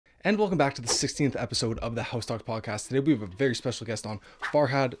And welcome back to the 16th episode of the House Talk podcast. Today we have a very special guest on,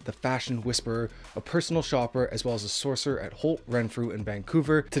 Farhad, the fashion whisperer, a personal shopper, as well as a sourcer at Holt Renfrew in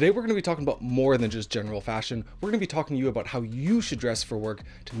Vancouver. Today we're going to be talking about more than just general fashion. We're going to be talking to you about how you should dress for work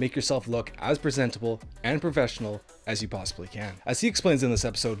to make yourself look as presentable and professional as you possibly can. As he explains in this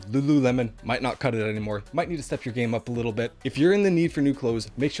episode, Lululemon might not cut it anymore, might need to step your game up a little bit. If you're in the need for new clothes,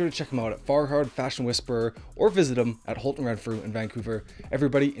 make sure to check him out at Farhad Fashion Whisperer or visit him at Holt Renfrew in Vancouver.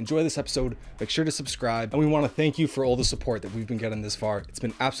 Everybody, enjoy this episode, make sure to subscribe, and we want to thank you for all the support that we've been getting this far. It's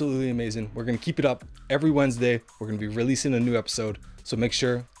been absolutely amazing. We're going to keep it up every Wednesday. We're going to be releasing a new episode, so make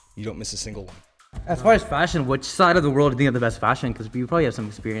sure you don't miss a single one. As far as fashion, which side of the world do you think have the best fashion? Because you probably have some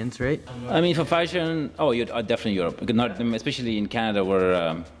experience, right? I mean, for fashion, you're definitely Europe. Not, especially in Canada,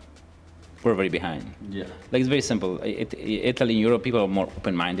 we're very behind. Yeah. Like, it's very simple. Italy and Europe, people are more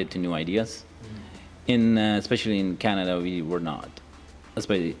open-minded to new ideas. Especially in Canada, we were not.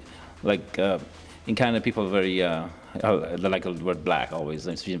 Especially, like, in Canada, people are very, they like the word black always,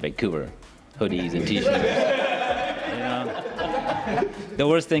 especially in Vancouver. Hoodies and t-shirts. You know? The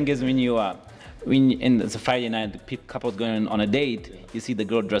worst thing is when it's a Friday night, the couple's going on a date, you see the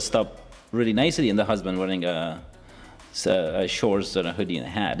girl dressed up really nicely and the husband wearing shorts and a hoodie and a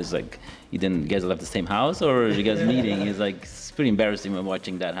hat. It's like, you guys left the same house, or you guys meeting? It's like, it's pretty embarrassing when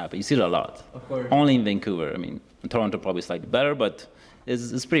watching that happen. You see it a lot. Of course. Only in Vancouver. I mean, in Toronto probably slightly better, but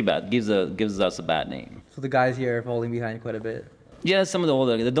it's pretty bad. Gives us a bad name. So the guys here are falling behind quite a bit. Yeah, some of the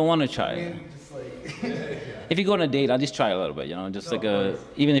older, they don't want to try. If you go on a date, I'll just try a little bit, you know, just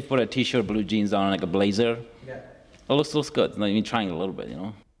even if you put a t-shirt, blue jeans on, like a blazer, it looks good. Like, me trying a little bit, you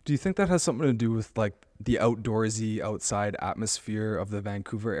know. Do you think that has something to do with like the outdoorsy outside atmosphere of the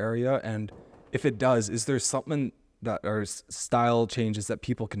Vancouver area? And if it does, is there something that are style changes that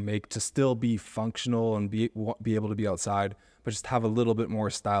people can make to still be functional and be able to be outside, but just have a little bit more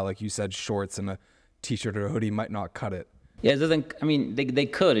style? Like you said, shorts and a t-shirt or a hoodie might not cut it. Yeah, it doesn't, I mean, they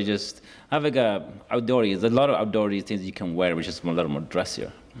could. It just have like outdoorsy. There's a lot of outdoorsy things you can wear, which is a little more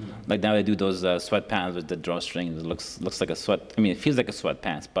dressier. Like now they do those sweatpants with the drawstrings. It looks like a sweat. I mean, it feels like a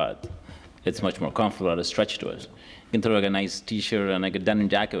sweatpants, but it's much more comfortable. There's a stretch to it. You can throw like a nice t-shirt and like a denim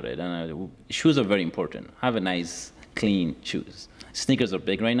jacket with it. And shoes are very important. Have a nice, clean shoes. Sneakers are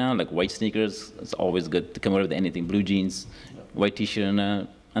big right now, like white sneakers. It's always good to come out with anything. Blue jeans, white t-shirt, and a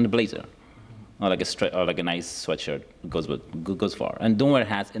blazer. Or like a nice sweatshirt goes far. And don't wear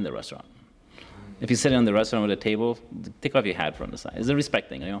hats in the restaurant. If you're sitting on the restaurant with a table, take off your hat from the side. It's a respect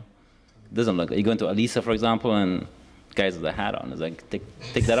thing, you know. It doesn't look. You go into Alisa, for example, and guys with a hat on. It's like,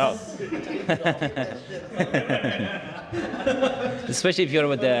 take that off. Especially if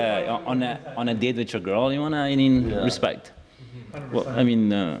you're on a date with your girl, you need respect. Well, I mean,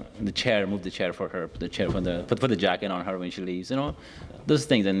 move the chair for her, put the jacket on her when she leaves, you know, those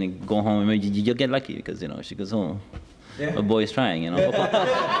things, and then go home. I mean, you'll get lucky because, you know, she goes home. Yeah. A boy is trying, you know.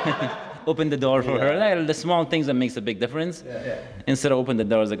 Open the door for her. Like, the small things that makes a big difference. Yeah. Instead of open the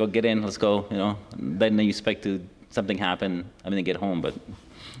door, it's like, oh, get in, let's go, you know. Then you expect something happen. I mean, get home, but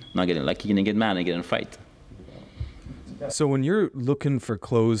not getting lucky. You're gonna get mad and get in a fight. So when you're looking for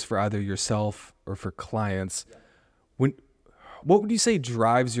clothes for either yourself or for clients, what would you say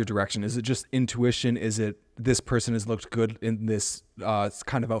drives your direction? Is it just intuition? Is it this person has looked good in this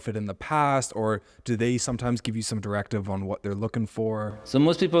kind of outfit in the past? Or do they sometimes give you some directive on what they're looking for? So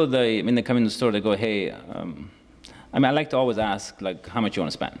most people, when they come in the store, they go, hey, I like to always ask, like, how much you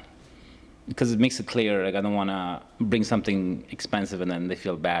want to spend? Because it makes it clear, like, I don't want to bring something expensive and then they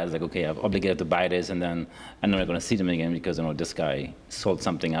feel bad. It's like, okay, I'm obligated to buy this, and then I'm never going to see them again because, you know, this guy sold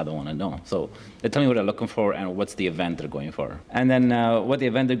something I don't want to know. So they tell me what they're looking for and what's the event they're going for. And then what the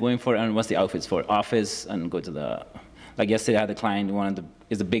event they're going for and what's the outfits for. Office, and go to like yesterday I had a client who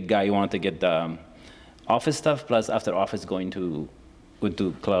is a big guy, he wanted to get the office stuff, plus after office going to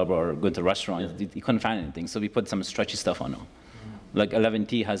club or going to restaurant. Yeah. He couldn't find anything, so we put some stretchy stuff on him. Like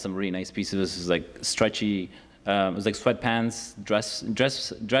 11T has some really nice pieces. It's like stretchy. It was like sweatpants, dress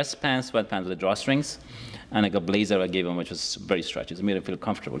pants, sweatpants with the drawstrings, and like a blazer I gave him, which was very stretchy. It made him feel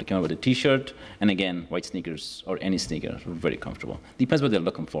comfortable. He came out with a t-shirt, and again, white sneakers or any sneaker, very comfortable. Depends what they're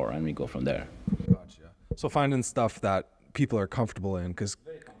looking for, and we go from there. Gotcha. So finding stuff that people are comfortable in, because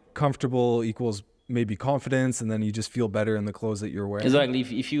comfortable equals maybe confidence, and then you just feel better in the clothes that you're wearing. Exactly.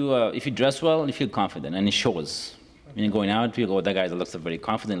 If you dress well, you feel confident, and it shows. When you're going out, you go, that guy looks very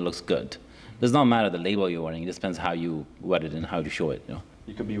confident, looks good. It does not matter the label you're wearing. It just depends how you wear it and how you show it. You know?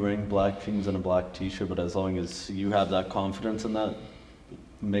 You could be wearing black jeans and a black t-shirt, but as long as you have that confidence in that, it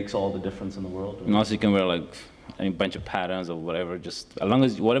makes all the difference in the world. Right? And also you can wear like a bunch of patterns or whatever. Just as long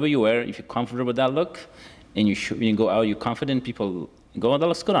as whatever you wear, if you're comfortable with that look, and when you go out, you're confident, people You go, that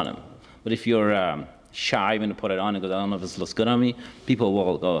looks good on him. But if you're shy when to put it on and go, I don't know if this looks good on me, people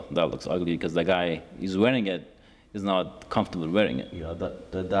will go, that looks ugly because the guy who's wearing it is not comfortable wearing it. Yeah,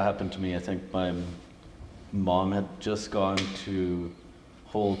 that happened to me. I think my mom had just gone to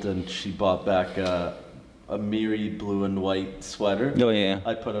Holt and she bought back a Miri blue and white sweater. Oh, yeah.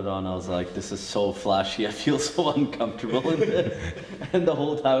 I put it on, I was like, this is so flashy, I feel so uncomfortable in it. And the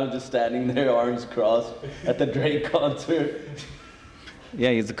whole time I'm just standing there, arms crossed, at the Drake concert. Yeah,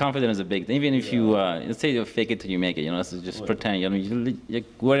 it's the confidence is a big thing. Even if you, let's say you fake it till you make it, you know, so just pretend. You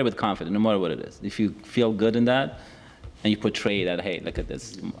wear it with confidence, no matter what it is. If you feel good in that, and you portray that, hey, look at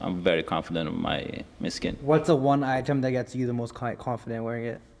this, I'm very confident in my skin. What's the one item that gets you the most confident wearing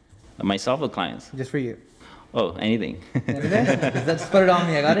it? Myself or clients? Just for you. Oh, anything. Anything? Just put it on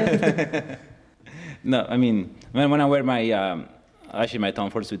me, I got it? No, I mean, when I wear my, actually my Tom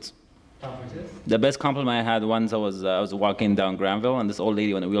Ford suits, the best compliment I had once, I was walking down Granville, and this old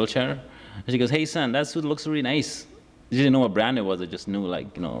lady in a wheelchair, and she goes, hey son, that suit looks really nice. She didn't know what brand it was, I just knew,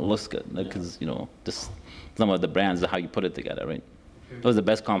 like, you know, it looks good, because, you know, just some of the brands, how you put it together, right? That was the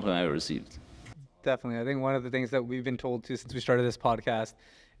best compliment I ever received. Definitely. I think one of the things that we've been told to since we started this podcast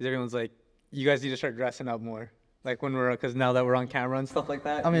is everyone's like, you guys need to start dressing up more. Like when because now that we're on camera and stuff like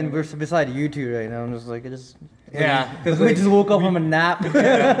that. I mean, we're beside you two right now. I'm just like, yeah, because we just woke up from a nap.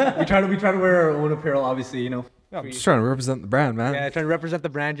 Yeah, we try to wear our own apparel, obviously, you know. Yeah, I'm just trying to represent the brand, man. Yeah, trying to represent the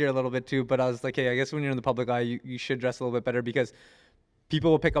brand here a little bit too. But I was like, hey, I guess when you're in the public eye, you should dress a little bit better because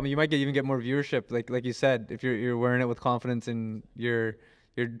people will pick up. You might even get more viewership, like you said, if you're wearing it with confidence and you're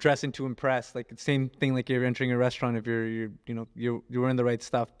dressing to impress. Like same thing, like you're entering a restaurant. If you're wearing the right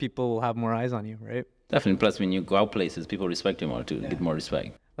stuff, people will have more eyes on you, right? Definitely. Plus, when you go out places, people respect you more too. Get more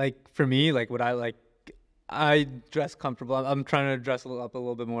respect. Like for me, like I dress comfortable. I'm trying to dress up a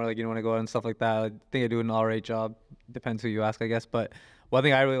little bit more, like, you know, when I go out and stuff like that. I think I do an all right job. Depends who you ask, I guess. But one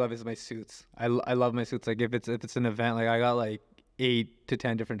thing I really love is my suits. I love my suits. Like if it's an event, like I got like 8 to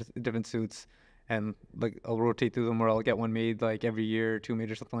 10 different suits, and like I'll rotate through them, or I'll get one made like every year, 2 made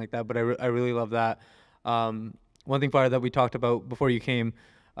or something like that. But I really love that. One thing, Farhad, that we talked about before you came.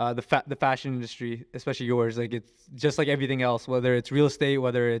 The fashion industry, especially yours, like it's just like everything else, whether it's real estate,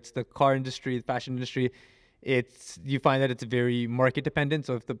 whether it's the car industry, the fashion industry, you find that it's very market dependent.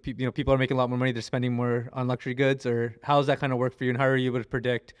 So if people are making a lot more money, they're spending more on luxury goods, or how does that kind of work for you, and how are you able to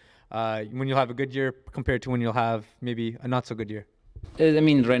predict when you'll have a good year compared to when you'll have maybe a not so good year? I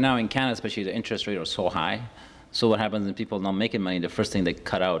mean, right now in Canada, especially, the interest rate are so high. So what happens when people not making money, the first thing they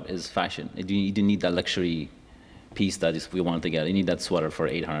cut out is fashion. You do need that luxury piece that is we want to get. You need that sweater for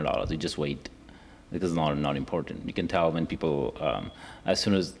 $800. You just wait, because it's not important. You can tell when people, as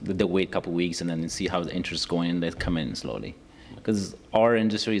soon as they wait a couple of weeks and then see how the interest is going, they come in slowly. Because our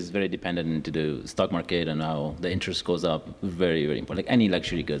industry is very dependent into the stock market and how the interest goes up. Very, very important. Like any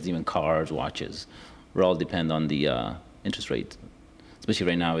luxury goods, even cars, watches, we all depend on the interest rate. Especially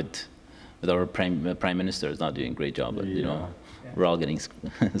right now with our prime minister is not doing a great job, but you know. We're all getting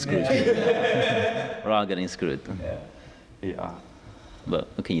screwed. We're all getting screwed. Yeah. But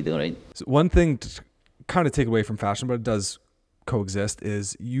what can you do, right? So one thing to kind of take away from fashion, but it does coexist,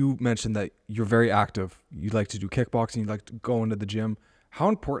 is you mentioned that you're very active. You like to do kickboxing. You like to go into the gym. How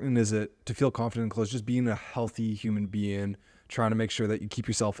important is it to feel confident in clothes? Just being a healthy human being, trying to make sure that you keep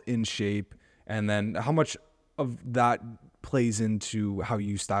yourself in shape, and then how much of that plays into how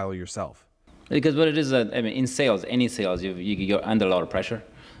you style yourself? Because what it is, I mean, in sales, any sales, you're under a lot of pressure.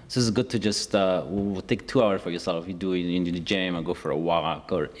 So it's good to just take 2 hours for yourself. You do it in the gym or go for a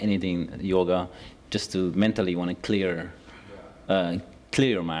walk or anything, yoga, just to mentally want to clear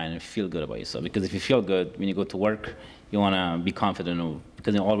your mind and feel good about yourself. Because if you feel good when you go to work, you want to be confident.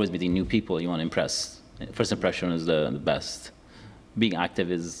 Because you're always meeting new people, you want to impress. First impression is the best. Being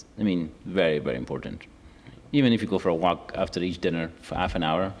active is, I mean, very, very important. Even if you go for a walk after each dinner for half an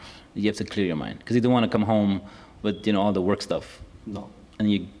hour, you have to clear your mind, because you don't want to come home with all the work stuff. No.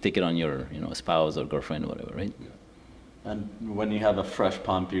 And you take it on your spouse or girlfriend or whatever, right? And when you have a fresh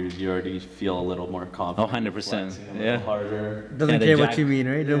pump, you already feel a little more confident. Oh, 100%. Yeah. Harder. Doesn't care what you mean,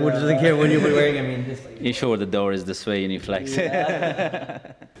 right? Doesn't care what you're wearing. I mean, just like, You show the door is this way and you flex.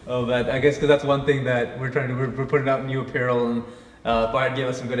 Oh, but I guess because that's one thing that we're trying to do. We're putting out new apparel, and Farhad gave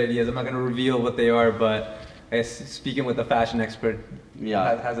us some good ideas. I'm not going to reveal what they are, but I guess speaking with a fashion expert,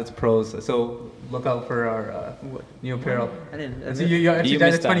 has its pros. So look out for our new apparel. I didn't. And so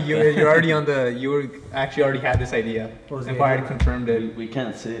that's funny. You're already on the. You actually already had this idea, and Farhad confirmed it. We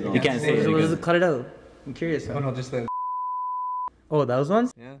can't say it. You can't say it. Cut it out. I'm curious. Oh no, just the. Oh, those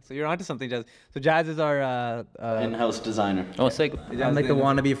ones? Yeah. So you're onto something, Jazz. So Jazz is our In-house designer. Oh, sick. I'm like the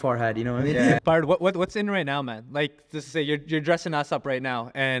wannabe Farhad, you know what I mean? Farhad, what's in right now, man? Like, just to say, you're dressing us up right now,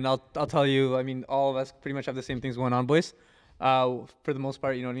 and I'll tell you. I mean, all of us pretty much have the same things going on, boys. For the most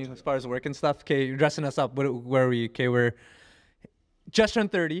part, you know what I mean. As far as work and stuff, okay, you're dressing us up. Where are we? Okay, we're just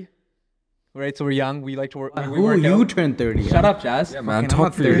turned 30. Right, so we're young. We like to work. We work You out. turned 30. Shut up, Jazz. Yeah, man, Fucking, I'm talk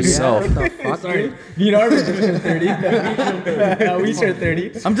not for 30 yet. yourself. What the fuck, Sorry, dude? me and Arvin just turned 30. We turned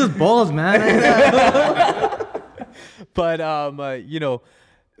 30. I'm just balls, man. But you know,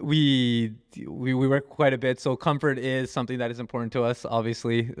 we work quite a bit, so comfort is something that is important to us.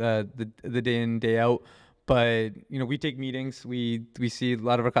 Obviously, the day in, day out. But you know, we take meetings. We see a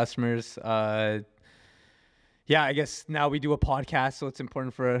lot of our customers. Yeah, I guess now we do a podcast, so it's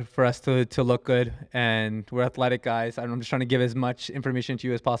important for us to look good, and we're athletic guys. I'm just trying to give as much information to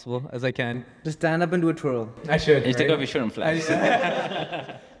you as possible as I can. Just stand up and do a twirl. I should. You take off your shirt and flex.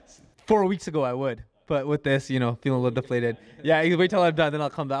 4 weeks ago I would, but with this, you know, feeling a little deflated. Yeah, you wait till I'm done, then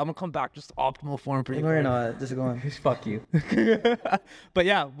I'll come back. I'm gonna come back just optimal form for you. Or no, just go on. Fuck you. But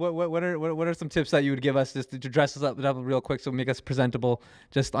yeah, what are some tips that you would give us just to dress us up real quick, so make us presentable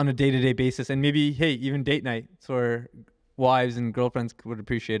just on a day-to-day basis, and maybe hey, even date night, so our wives and girlfriends would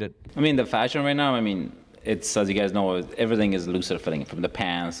appreciate it. I mean, the fashion right now, I mean, it's, as you guys know, everything is looser fitting, from the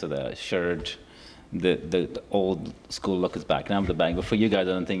pants to the shirt. The old school look is back now, the bag. But for you guys,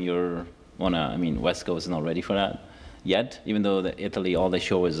 I don't think you're I mean, West Coast is not ready for that yet, even though Italy, all they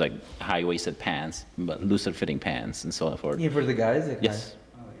show is like high-waisted pants, but looser fitting pants and so forth. Even for the guys? Like, Yes.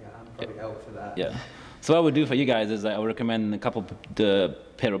 Oh, yeah, I'm probably out for that. Yeah. So what I would do for you guys is I would recommend a couple the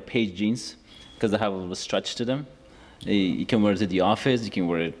pair of page jeans, because they have a little stretch to them. You can wear it to the office, you can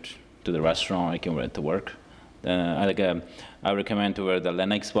wear it to the restaurant, you can wear it to work. I would recommend to wear the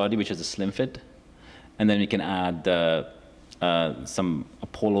Lennox body, which is a slim fit, and then you can add a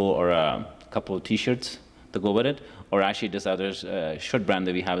polo or a couple of t-shirts to go with it, or actually this other shirt brand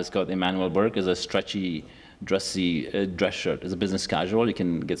that we have is called Emmanuel Burke. Is a stretchy, dressy dress shirt. It's a business casual. You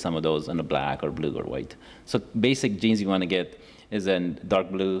can get some of those in a black or blue or white. So basic jeans you want to get is in dark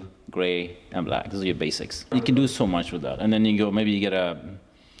blue, gray, and black. Those are your basics. You can do so much with that. And then you go, maybe you get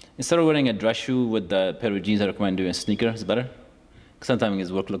instead of wearing a dress shoe with the pair of jeans, I recommend doing a sneaker. It's better. Sometimes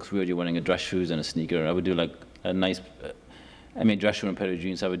his work looks weird. You're wearing a dress shoes and a sneaker. I would do like a nice, dress shoe and a pair of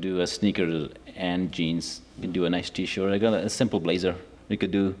jeans. I would do a sneaker and jeans. You can do a nice t-shirt, like a simple blazer. You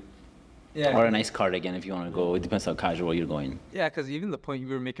could do, or a nice cardigan if you want to go. It depends how casual you're going. Yeah, because even the point you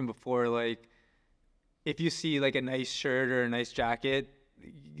were making before, like, if you see like a nice shirt or a nice jacket,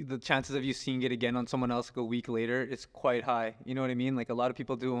 the chances of you seeing it again on someone else like a week later is quite high. You know what I mean? Like a lot of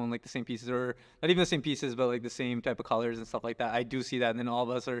people do own like the same pieces, or not even the same pieces, but like the same type of colors and stuff like that. I do see that, and then all of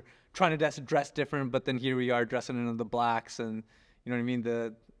us are trying to dress different, but then here we are dressing in the blacks and you know what I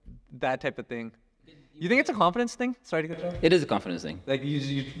mean, that type of thing. You think it's a confidence thing? Sorry to cut you off. It is a confidence thing. Like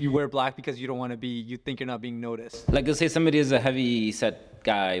you wear black because you don't want to you think you're not being noticed. Like let's say somebody is a heavy set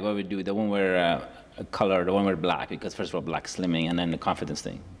guy, what would do? They won't wear a color, they won't wear black, because first of all, black slimming, and then the confidence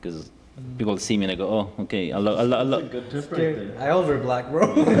thing. Because people see me and they go, oh, okay, I look Good tip right there. I always wear black,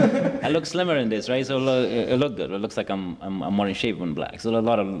 bro. I look slimmer in this, right? So it look good. It looks like I'm more in shape when black. So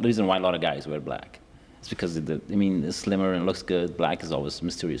the reason why a lot of guys wear black, it's because it's slimmer and looks good. Black is always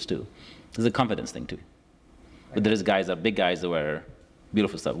mysterious too. It's a confidence thing too. But there's big guys that wear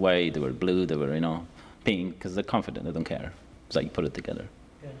beautiful stuff, white, they wear blue, they wear pink, because they're confident. They don't care. It's like you put it together.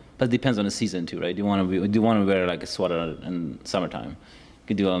 Yeah. But it depends on the season too, right? Do you want to wear like a sweater in summertime? You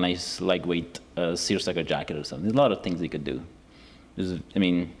could do a nice lightweight seersucker jacket or something. There's a lot of things you could do.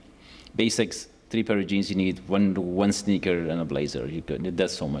 Basics, 3 pair of jeans, you need one sneaker and a blazer. It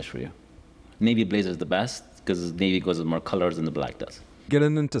does so much for you. Navy blazer is the best, because navy goes with more colors than the black does.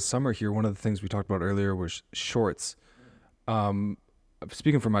 Getting into summer here, one of the things we talked about earlier was shorts.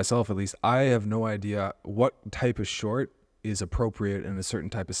 Speaking for myself, at least, I have no idea what type of short is appropriate in a certain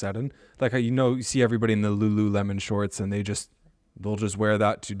type of setting. Like how you see everybody in the Lululemon shorts, and they'll just wear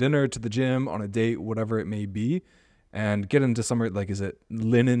that to dinner, to the gym, on a date, whatever it may be. And get into summer, like, is it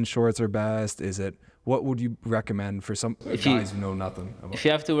linen shorts are best? What would you recommend for some guys who know nothing about? If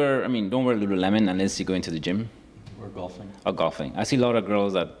you have to wear, don't wear Lululemon unless you're going to the gym. Or golfing. Or golfing. I see a lot of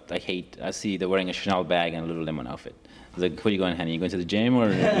girls that I hate. I see they're wearing a Chanel bag and a Lululemon outfit. It's like, where are you going, honey? You going to the gym or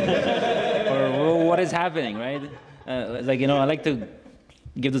or what is happening, right? I like to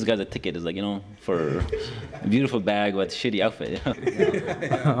give those guys a ticket. It's like, for a beautiful bag with a shitty outfit.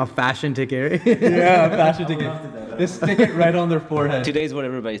 A fashion ticket. Yeah, fashion ticket. This ticket right on their forehead. Today's world,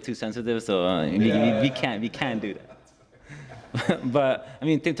 everybody's too sensitive, so we can't do that. But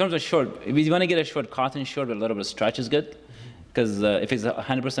in terms of short, if you want to get a short cotton short with a little bit of stretch is good. Because if it's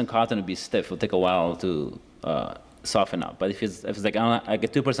 100% cotton, it'll be stiff. It'll take a while to soften up. But if it's like a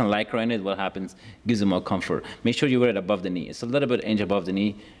 2% lycra in it, what happens? Gives you more comfort. Make sure you wear it above the knee. It's a little bit inch above the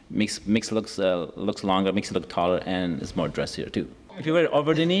knee. Makes looks longer, makes it look taller, and it's more dressier too. If you wear it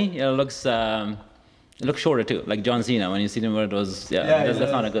over the knee, it looks shorter too. Like John Cena, when you see him wear those,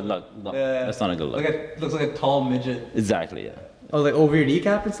 that's not a good look. No, that's not a good look. Looks like a tall midget. Exactly, yeah. Oh, like over your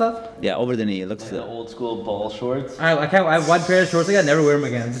kneecap and stuff? Yeah, over the knee. It looks. Like the old school ball shorts. I have one pair of shorts like that. Never wear them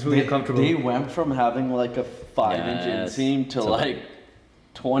again. It's just really uncomfortable. They went from having like a 5-inch inseam to like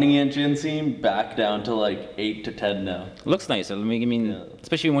 20-inch inseam back down to like 8 to 10 now. Looks nice. I mean,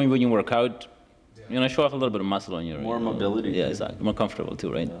 especially when you work out, show off a little bit of muscle on your. More mobility. Yeah, exactly. More comfortable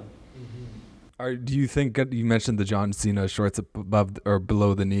too, right? Yeah. Do you think, you mentioned the John Cena shorts above or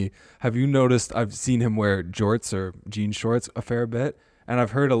below the knee? Have you noticed? I've seen him wear jorts or jean shorts a fair bit, and I've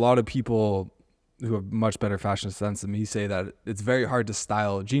heard a lot of people who have much better fashion sense than me say that it's very hard to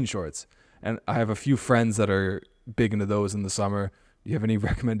style jean shorts. And I have a few friends that are big into those in the summer. Do you have any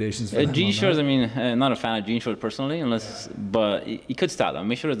recommendations for them? Jean shorts, I mean, not a fan of jean shorts personally, but you could style them.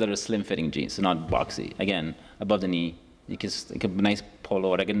 Make sure that they're slim-fitting jeans, so not boxy. Again, above the knee. Like a nice polo,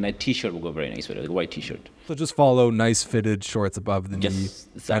 or like a t-shirt will go very nice with it, like a white t-shirt. So just follow nice fitted shorts above the knee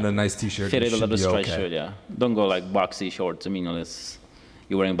and a nice t-shirt. Fit it a little stretch okay. shirt, yeah. Don't go like boxy shorts. I mean, unless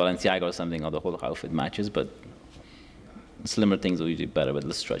you're wearing Balenciaga or something, or the whole outfit matches, but slimmer things will usually be better with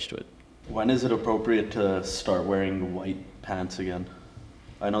less stretch to it. When is it appropriate to start wearing white pants again?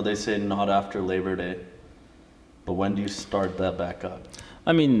 I know they say not after Labor Day, but when do you start that back up?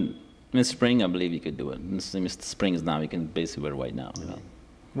 I mean, in spring, I believe you could do it. Spring is now, you can basically wear white now. Yeah.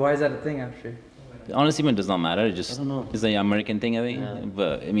 Why is that a thing, actually? Honestly, it does not matter. It's just, I don't know. It's an American thing, I think. Yeah.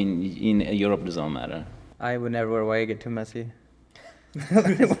 But, I mean, in Europe, it does not matter. I would never wear white. I get too messy.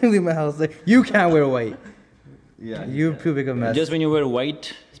 When I leave my house, like, you can't wear white. Yeah. You're too big of a mess. Just when you wear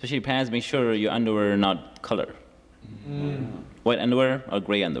white, especially pants, make sure your underwear are not color. White underwear or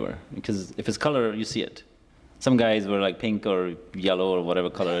gray underwear. Because if it's color, you see it. Some guys wear like pink or yellow or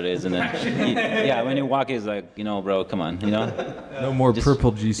whatever color it is, and then when you walk, it's like, bro, come on, No more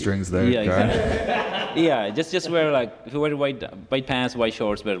purple G-strings there. Yeah, exactly. Yeah, just wear like, if you wear white pants, white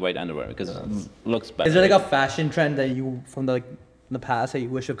shorts, wear white underwear because it looks better. Is there like a fashion trend that you from the past that you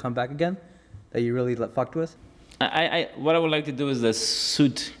wish would come back again, that you really fucked with? What I would like to do is the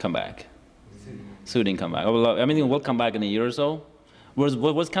suit come back. Suiting come back. I mean, it will come back in a year or so.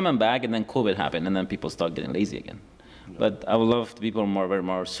 Was coming back, and then COVID happened, and then people start getting lazy again. But I would love people wear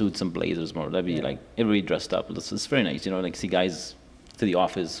more suits and blazers more. That'd be like everybody dressed up. It's very nice, like see guys to the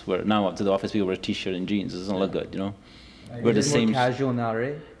office people wear t-shirt and jeans. It doesn't look good, Wear the same more casual now,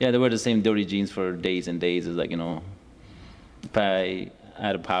 right? Yeah, they wear the same dirty jeans for days and days. It's like, if I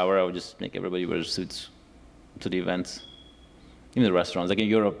had a power, I would just make everybody wear suits to the events. Even the restaurants, like in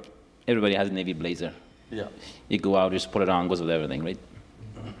Europe, everybody has a navy blazer. Yeah. You go out, just put it on, goes with everything, right?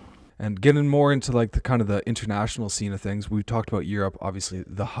 And getting more into like the kind of the international scene of things, we talked about Europe, obviously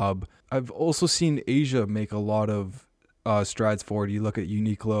the hub. I've also seen Asia make a lot of strides forward. You look at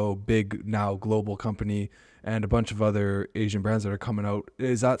Uniqlo, big now global company, and a bunch of other Asian brands that are coming out.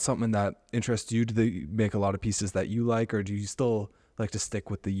 Is that something that interests you? Do they make a lot of pieces that you like, or do you still like to stick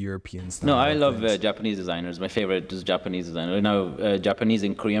with the European style? No, I love Japanese designers. My favorite is Japanese designer. Now, Japanese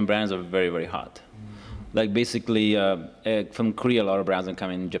and Korean brands are very, very hot. Like basically, from Korea, a lot of brands are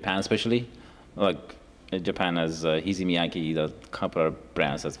coming in Japan, especially. Like Japan has Hizi Miyake, the couple of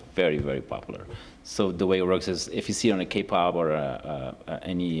brands that's very, very popular. So the way it works is, if you see it on a K-pop or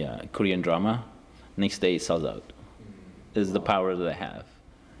any Korean drama, next day it sells out. This is the power that they have.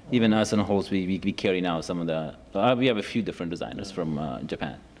 Even us in Holt, we carry now some of the. We have a few different designers from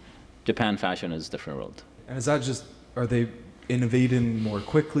Japan. Japan fashion is a different world. And is that just? Are they innovating more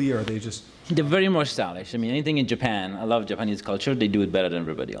quickly, or are they just? They're very more stylish. I mean, anything in Japan, I love Japanese culture. They do it better than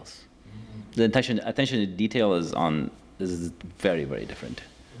everybody else. The attention to detail is very, very different.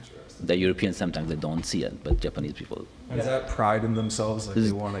 The Europeans sometimes they don't see it, but Japanese people. And is that pride in themselves? Like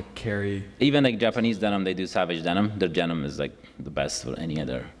they want to carry. Even like Japanese denim, they do savage denim. Their denim is like the best for any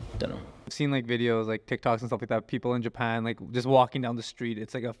other denim. I've seen like videos, like TikToks and stuff like that. People in Japan, like just walking down the street.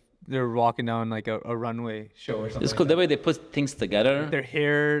 It's like they're walking down like a runway show or something. It's cool. The way they put things together. Their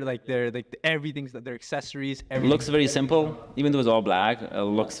hair, like their everything's, their accessories. Everything. Looks very simple. Even though it's all black, it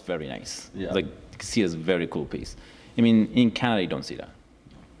looks very nice. Yeah. Like you can see it's a very cool piece. I mean, in Canada you don't see that.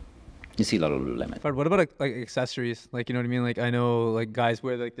 You see a lot of Lululemon. But what about like accessories? Like, you know what I mean? Like I know like guys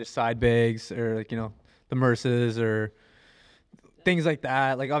wear like their side bags or like, the Merces or things like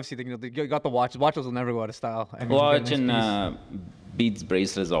that. Like obviously, they got the watches. Watches will never go out of style. I mean, Watch and beads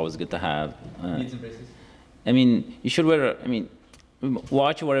bracelet is always good to have. beads and bracelets. I mean, you should wear. I mean,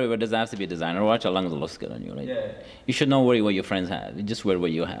 watch whatever. It doesn't have to be a designer watch, as long as it looks good on you, right? Yeah. You should not worry what your friends have. You just wear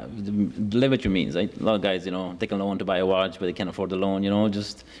what you have. Live at your means, right? A lot of guys, take a loan to buy a watch, but they can't afford the loan.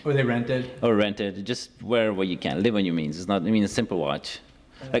 Just Or they rent it. or rent it. Just wear what you can. Live on your means. It's not. I mean, a simple watch.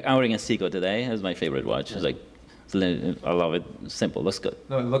 Like I'm wearing a Seiko today. It's my favorite watch. It's like, I love it. Simple. Looks good.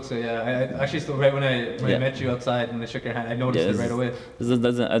 No, it looks good. Yeah, I actually still right when I Yeah. met you outside and I shook your hand, I noticed it right away.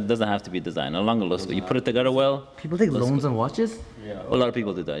 It doesn't have to be design. As long as it looks good. You put it together well. People take loans on watches? Yeah. A lot of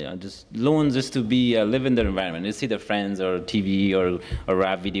people do that, yeah. Just loans just to be live in their environment. They see their friends or TV or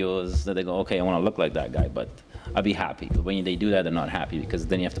rap videos that they go, okay, I want to look like that guy, but I'll be happy. But when they do that, they're not happy because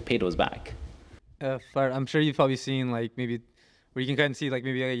then you have to pay those back. I'm sure you've probably seen like maybe where you can kind of see like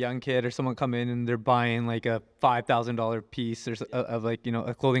maybe like a young kid or someone come in and they're buying like a $5,000 piece or of like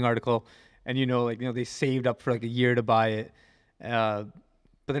a clothing article, and they saved up for like a year to buy it.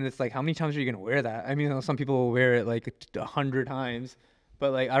 But then it's like, how many times are you gonna wear that? I mean, some people will wear it like 100 times,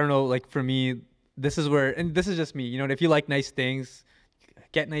 but like I don't know. Like for me, this is where, and this is just me. If you like nice things,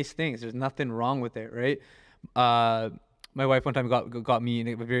 get nice things. There's nothing wrong with it, right? My wife one time got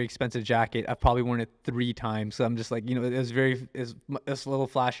me a very expensive jacket. I've probably worn it 3 times. So I'm just like, this little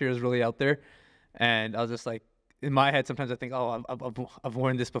flashier is really out there. And I was just like, in my head, sometimes I think, oh, I've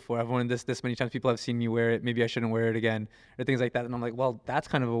worn this before. I've worn this many times. People have seen me wear it. Maybe I shouldn't wear it again, or things like that. And I'm like, well, that's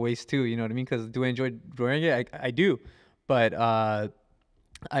kind of a waste too. You know what I mean? Because do I enjoy wearing it? I do. But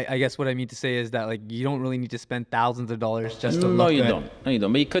I guess what I mean to say is that like you don't really need to spend thousands of dollars just to look good. No, you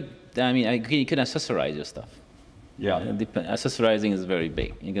don't. But you could. I mean, you could accessorize your stuff. Yeah. Accessorizing is very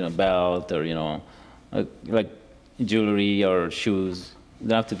big. You get a belt or like jewelry or shoes.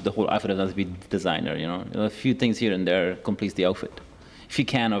 The whole outfit doesn't have to be designer. A few things here and there completes the outfit. If you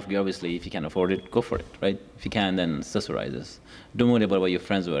can, obviously, if you can afford it, go for it, right? If you can, then accessorize this. Don't worry about what your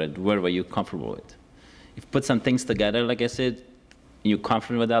friends wear. Wear what you're comfortable with. If you put some things together, like I said, you're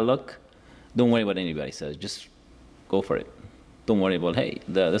confident with that look, don't worry what anybody says. Just go for it. Don't worry about, hey,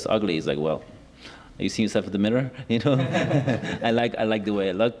 this ugly. Is like, well, you see yourself in the mirror, I like the way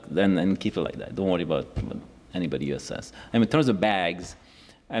I look, then keep it like that. Don't worry about what anybody else says. In terms of bags,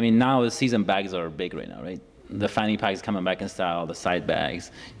 now the season bags are big right now, right? The fanny packs coming back in style, the side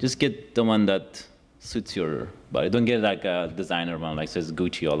bags. Just get the one that suits your body. Don't get like a designer one, like says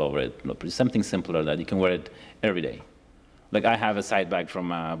Gucci all over it. Look, something simpler that you can wear it every day. Like I have a side bag from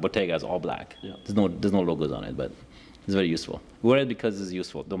Bottega, it's all black. Yeah. There's no logos on it, but it's very useful. Wear it because it's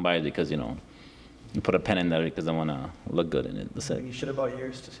useful. Don't buy it because, you put a pen in there because I want to look good in it. That's it. You should have bought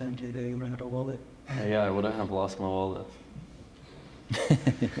yours to send you. They ran out of wallet. Yeah, I wouldn't have lost my wallet.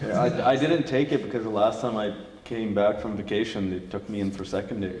 I didn't take it because the last time I came back from vacation, they took me in for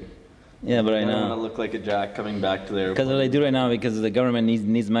secondary. Yeah, but I don't know. want to look like a jack coming back to the airport. Because what I do right now, because the government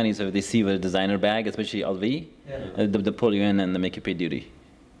needs money, so if they see with a designer bag, especially LV, they pull you in and they make you pay duty.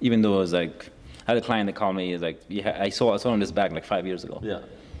 Even though it was like, I had a client that called me, is like, I saw him this bag like 5 years ago. Yeah.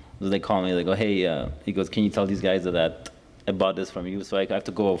 So they call me, they go, hey, he goes, can you tell these guys that I bought this from you? So I have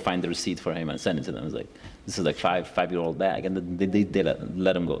to go find the receipt for him and send it to them. It's like, this is like five-year-old bag. And they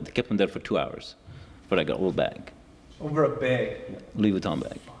let him go. They kept him there for 2 hours for like an old bag. Over a bag. Louis Vuitton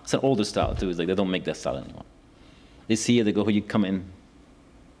bag. It's an older style too. It's like they don't make that style anymore. They see it, they go, you come in.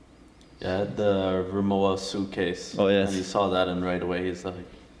 Yeah, I had the Rimowa suitcase. Oh, yes. And he saw that and right away he's like,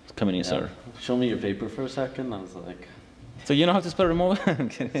 come in here, sir. Show me your paper for a second. I was like, so you know how to spell Rimowa?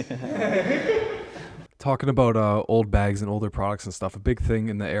 Talking about old bags and older products and stuff, a big thing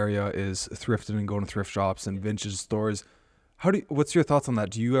in the area is thrifting and going to thrift shops and vintage stores. What's your thoughts on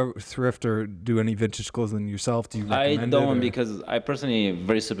that? Do you ever thrift or do any vintage clothing yourself? Do you recommend I don't it, because I personally am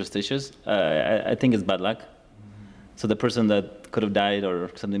very superstitious. I think it's bad luck. So the person that could have died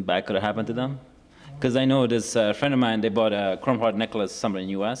or something bad could have happened to them. Because I know this friend of mine, they bought a chrome heart necklace somewhere in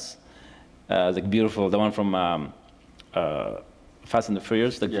the U.S. Like beautiful, the one from Fast and the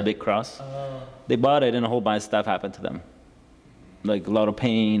Furious, like the big cross. They bought it and a whole bunch of stuff happened to them. Like a lot of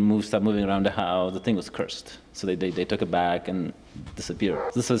pain, stuff moving around the house. The thing was cursed. So they took it back and disappeared.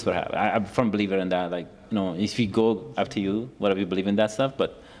 This is what happened. I'm a firm believer in that. Like, if you go, up to you, whatever you believe in that stuff.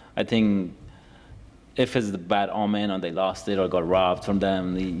 But I think if it's the bad omen or they lost it or got robbed from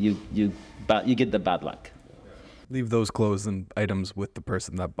them, you get the bad luck. Leave those clothes and items with the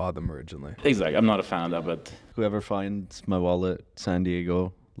person that bought them originally. Exactly. I'm not a fan of that, but whoever finds my wallet, San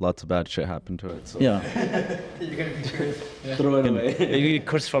Diego, lots of bad shit happened to it. So. Yeah. You're going to be cursed. Throw it away. You get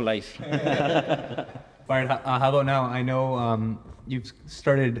cursed for life. Farhad, how about now? I know you've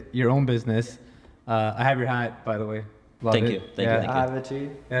started your own business. I have your hat, by the way. Love Thank it. you. Thank you. I have it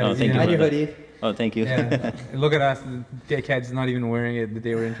too. Yeah, Oh, thank you. And your brother. hoodie. Oh, thank you. Yeah. Look at us, the dickheads not even wearing it the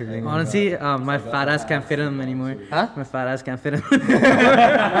day we're interviewing. Honestly, my fat ass can't fit him anymore. Huh? My fat ass can't fit him.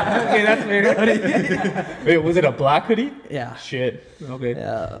 Okay, that's fair. Wait, was it a black hoodie? Yeah. Shit. Okay.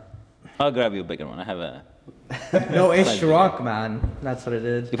 Yeah. I'll grab you a bigger one. I have a. No, it shrunk, man. That's what it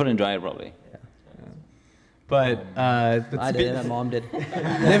did. You put it in dryer probably. But I did. My mom did.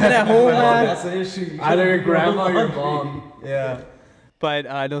 Living at home, man. That's the issue. either your grandma or your mom. Yeah. But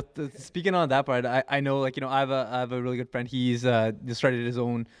no, speaking on that part, I know, like, you know, I have a really good friend. He's just started his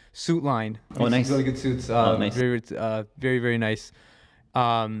own suit line. Oh, nice. Really good suits. Nice. Very, very nice.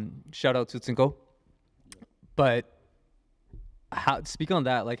 Shout out Suits and Co. But speak on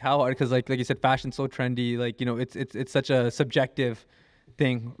that, like how hard, because like you said, fashion's so trendy. Like, you know, it's such a subjective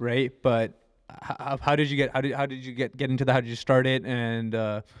thing, right? But how did you get into that? How did you start it? And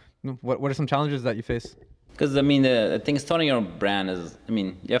what are some challenges that you face? Because I mean, the thing is, starting your own brand is, I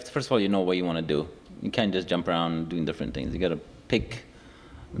mean, you have to, first of all, you know what you want to do. You can't just jump around doing different things. You got to pick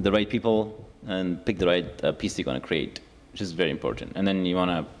the right people and pick the right piece you're going to create, which is very important. And then you want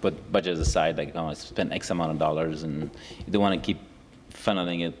to put budgets aside, like, I want to spend X amount of dollars, and you don't want to keep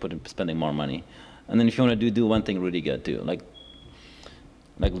funneling it, spending more money. And then if you want to do one thing really good too, like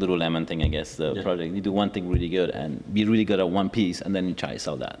Lululemon thing, I guess, the project. You do one thing really good and be really good at one piece, and then you try to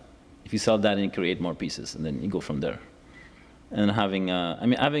sell that. If you sell that, and you create more pieces, and then you go from there. And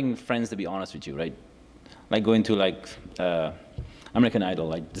having friends to be honest with you, right? Like going to like American Idol,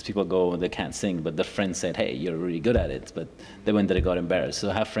 like these people go and they can't sing, but their friends said, "Hey, you're really good at it," but they went there and got embarrassed. So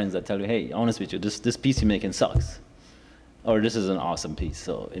have friends that tell you, "Hey, honest with you, this piece you're making sucks," or "This is an awesome piece."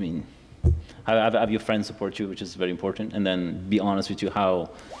 So I mean, have your friends support you, which is very important, and then be honest with you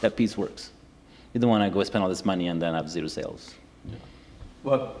how that piece works. You don't want to go spend all this money and then have zero sales. Yeah.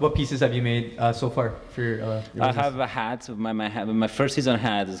 What pieces have you made so far for your I have a hat. My first season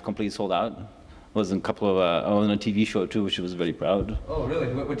hat is completely sold out. I was in a couple of I was on a TV show too, which I was very proud. Oh,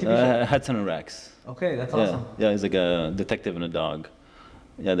 really? What TV show? Hudson and Rex. Okay, that's awesome. Yeah, he's like a detective and a dog.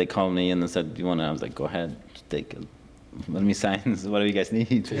 Yeah, they called me and they said, "Do you want to?" I was like, "Go ahead, take it. Let me sign. Whatever you guys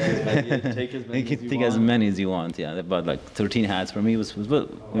need. Take as many as you want. Yeah, they bought like 13 hats for me. Was The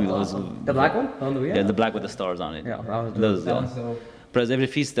black one? Yeah, the black with the stars on it. Yeah, that was So, Because every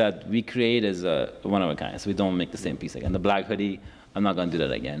piece that we create is one of a kind, so we don't make the same piece again. The black hoodie, I'm not gonna do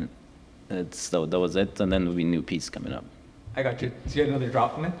that again. That was it, and then there'll be a new piece coming up. I got you. So you had another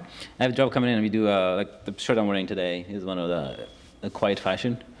drop coming? I have a drop coming in, and we do like the shirt I'm wearing today is one of the quiet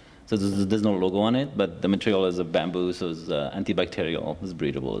fashion. So there's no logo on it, but the material is a bamboo, so it's antibacterial, it's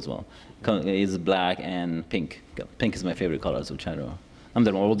breathable as well. It's black and pink. Pink is my favorite color, so I'm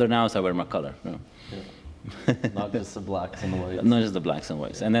older now, so I wear more color. You know? Yeah. Not just the blacks and the whites. Not just the blacks and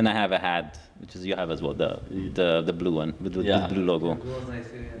whites. And then I have a hat, which is you have as well, the blue one with the blue logo.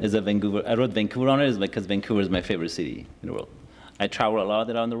 It's a Vancouver. I wrote Vancouver on it is because Vancouver is my favorite city in the world. I travel a lot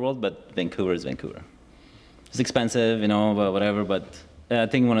around the world, but Vancouver is Vancouver. It's expensive, you know, whatever, but I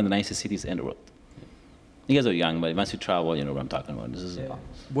think one of the nicest cities in the world. You guys are young, but once you travel, you know what I'm talking about. This is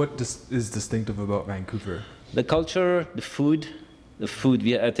What is distinctive about Vancouver? the culture, the food.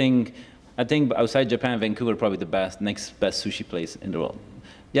 I think outside Japan, Vancouver probably the next best sushi place in the world.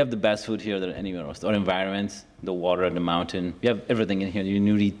 You have the best food here than anywhere else. Our environment, the water, the mountain. You have everything in here. You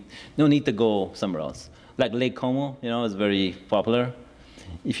no need to go somewhere else. Like Lake Como, you know, is very popular.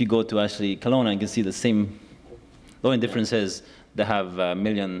 If you go to actually Kelowna, you can see the same. The only difference is they have a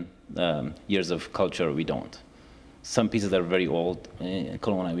million years of culture. We don't. Some pieces are very old.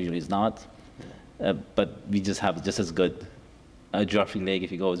 Kelowna usually is not. But we just have just as good. Joffrey Lake,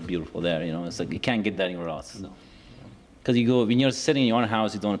 if you go, is beautiful there. You know, it's like you can't get that anywhere else. No. Because you go when you're sitting in your own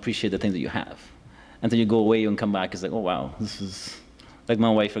house, you don't appreciate the things that you have. Until you go away and come back, it's like, oh wow, this is like my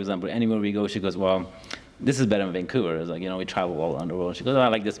wife, for example. Anywhere we go, she goes, well, this is better than Vancouver. It's like, you know, we travel all around the world. She goes, oh, I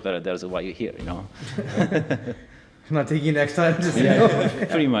like this better. That's why you're here, you know. I'm not taking you next time. Just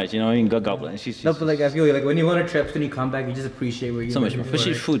pretty much, you know, you can go goblin. She's no, but like I feel like when you go on a trip, when you come back, you just appreciate where you. So much,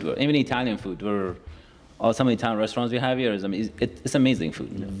 especially food, even Italian food. Some of the Italian restaurants we have here it's amazing food,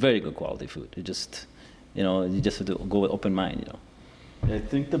 very good quality food. You just have to go with open mind, you know. I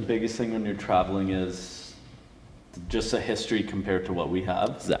think the biggest thing when you're traveling is just a history compared to what we have.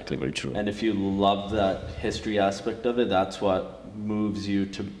 Exactly, very true. And if you love that history aspect of it, that's what moves you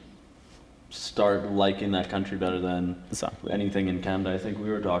to start liking that country better than anything in Canada. I think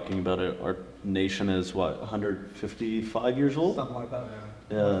we were talking about it. Our nation is what, 155 years old? Something like that.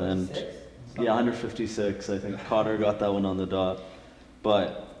 Yeah, and 156. I think Connor got that one on the dot.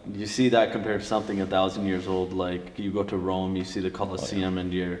 But you see that compared to something 1,000 years old, like you go to Rome, you see the Colosseum,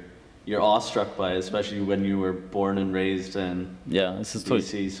 and you're awestruck by, especially when you were born and raised in Yeah, it's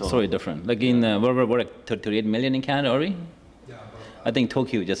BC. So totally different. Like in we're like 38 million in Canada, are we? Yeah. I think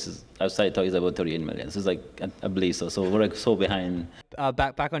Tokyo just is, outside Tokyo is about 38 million. So it's like I believe so. So we're like so behind.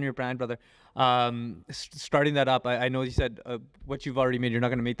 Back on your brand, brother. Starting that up, I know you said what you've already made, you're not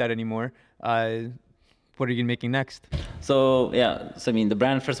going to make that anymore. What are you making next? So yeah, so I mean the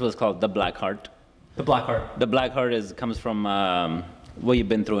brand first was called the Black Heart. The Black Heart. The Black Heart comes from what you've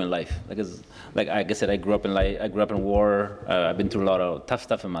been through in life. Like I said, I grew up in war. I've been through a lot of tough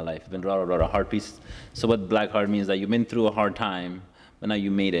stuff in my life. I've been through a lot of hard pieces. So what Black Heart means is that you've been through a hard time, but now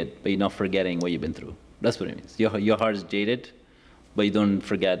you made it, but you're not forgetting what you've been through. That's what it means. Your heart is jaded, but you don't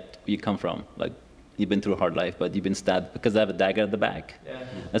forget where you come from. Like you've been through a hard life, but you've been stabbed because I have a dagger at the back. Yeah.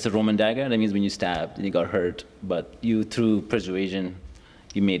 That's a Roman dagger. That means when you stabbed and you got hurt, but you through persuasion,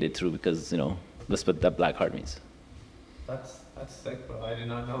 you made it through because that's what that Black Heart means. That's sick, bro. I did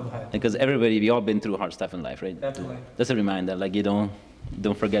not know that. Because we all been through hard stuff in life, right? Definitely. That's a reminder, like you don't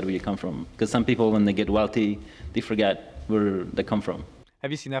forget where you come from. Because some people, when they get wealthy, they forget where they come from.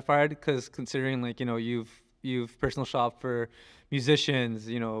 Have you seen that, Farhad? Because considering you've personal shop for musicians,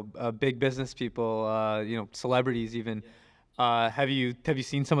 big business people, celebrities even. Have you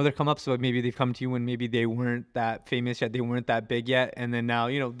seen some of their come ups? So maybe they've come to you when maybe they weren't that famous yet, they weren't that big yet, and then now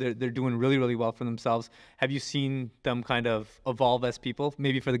they're doing really, really well for themselves. Have you seen them kind of evolve as people,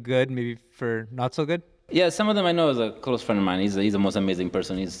 maybe for the good, maybe for not so good? Yeah, some of them I know is a close friend of mine. He's the most amazing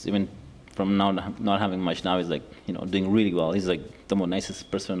person. He's even from now not having much now. He's like doing really well. He's like the most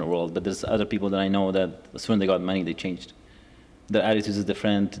nicest person in the world. But there's other people that I know that as soon as they got money, they changed. Their attitude is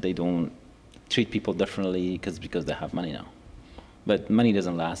different. They don't treat people differently because they have money now. But money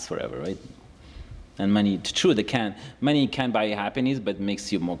doesn't last forever, right? And money can buy you happiness, but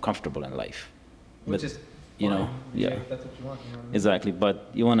makes you more comfortable in life. Which is yeah. That's what you want. Exactly, but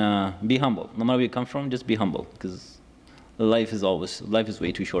you wanna be humble. No matter where you come from, just be humble, because life is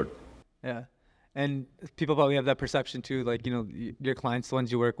way too short. Yeah, and people probably have that perception too. Like your clients, the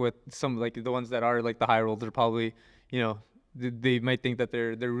ones you work with, some like the ones that are like the high rollers, are probably they might think that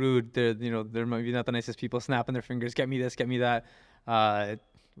they're rude. They're maybe not the nicest people, snapping their fingers, get me this, get me that.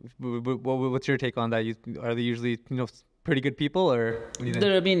 What's your take on that? Are they usually pretty good people, or what do you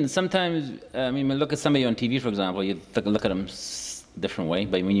think? Sometimes look at somebody on TV, for example. You look at them different way,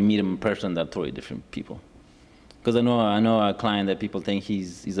 but when you meet them in person, they're totally different people. Because I know a client that people think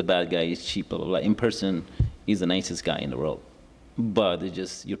he's a bad guy, he's cheap, blah blah blah. In person, he's the nicest guy in the world. But it's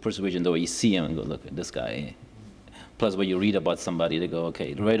just your persuasion, the way you see him and go, look at this guy. Plus, when you read about somebody, they go,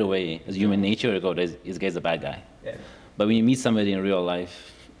 okay, right away, as human nature, they go, this guy's a bad guy. Yeah. But when you meet somebody in real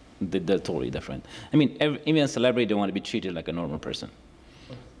life, they're totally different. Even a celebrity, they want to be treated like a normal person.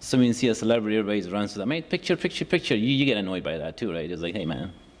 So when you see a celebrity, everybody runs to them, hey, picture. You get annoyed by that too, right? It's like, hey,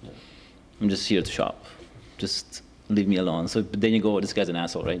 man, I'm just here to shop. Just leave me alone. So but then you go, this guy's an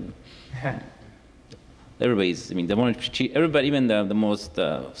asshole, right? They want to treat everybody, even the most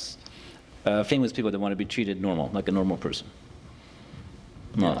famous people, they want to be treated normal, like a normal person.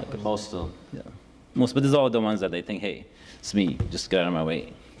 Not like most still. Yeah. Most, but there's all the ones that they think, hey, it's me, just get out of my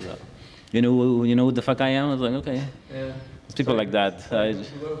way. Yeah. You know who the fuck I am? I was like, okay. Yeah. It's people like that. Who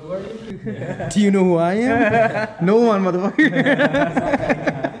are you? Do you know who I am? No one, motherfucker.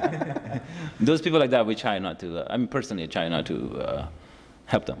 Those people like that, we try not to. Personally, I try not to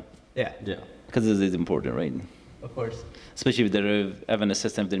help them. Yeah. Yeah. Because it's important, right? Of course. Especially if they have an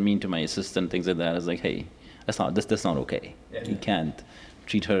assistant, if they're mean to my assistant, things like that. It's like, hey, that's not okay. Yeah. You can't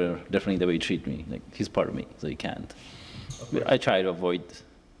treat her differently the way you treat me. Like, he's part of me, so you can't. I try to avoid.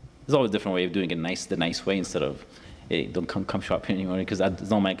 There's always a different way of doing it, the nice way, instead of, hey, don't come shop here anymore, because that's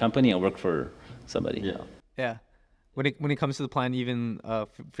not my company. I work for somebody. Yeah. Yeah. When it comes to the plan, even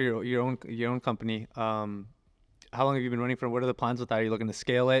for your own company, how long have you been running for? What are the plans with that? Are you looking to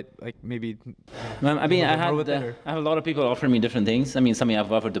scale it? Like maybe. I have a lot of people offering me different things. Some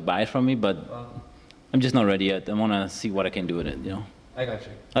have offered to buy it from me, but I'm just not ready yet. I want to see what I can do with it. I got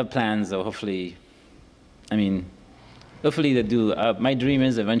you. I have plans, so hopefully they do. My dream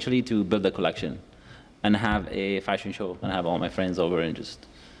is eventually to build a collection and have a fashion show and have all my friends over and just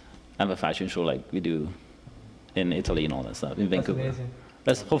have a fashion show like we do in Italy and all that stuff, in Vancouver. Amazing.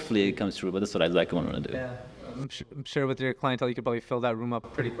 Hopefully it comes true, but that's what I'd like want to do. Yeah. I'm sure with your clientele, you could probably fill that room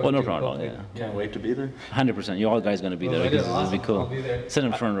up pretty quick. Oh, no problem at all, yeah. Can't wait to be there. 100%. You all guys going to be there because awesome. it'll be cool. I'll be there. Sit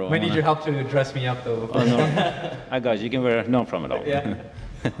in the front row. I need your help to dress me up, though. Oh, no. I got you. You can wear no problem at all. Yeah.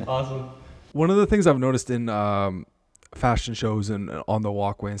 Awesome. One of the things I've noticed in fashion shows and on the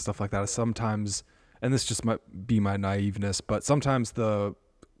walkway and stuff like that is sometimes, and this just might be my naiveness, but sometimes the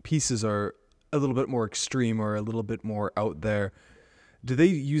pieces are a little bit more extreme or a little bit more out there. Do they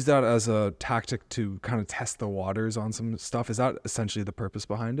use that as a tactic to kind of test the waters on some stuff? Is that essentially the purpose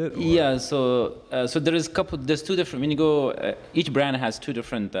behind it? Or? Yeah, so there's two different, when you go, each brand has two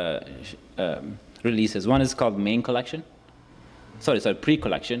different releases. One is called main collection. Sorry,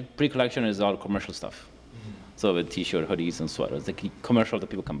 pre-collection. Pre-collection is all commercial stuff. So with t-shirt, hoodies, and sweaters, the commercial that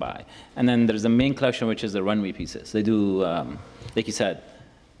people can buy. And then there's the main collection, which is the runway pieces. They do, like you said,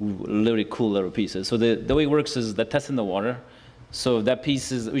 literally cool little pieces. So the way it works is they test in the water. So that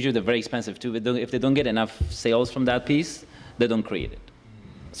piece is usually they're very expensive too. If they don't get enough sales from that piece, they don't create it.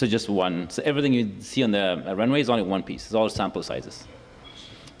 So just one. So everything you see on the runway is only one piece. It's all sample sizes.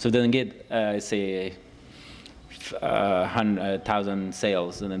 So if they don't get, say, 100,000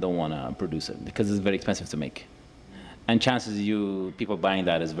 sales, and they don't want to produce it because it's very expensive to make. And chances people buying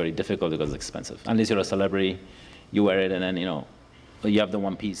that is very difficult because it's expensive. Unless you're a celebrity, you wear it, and then you have the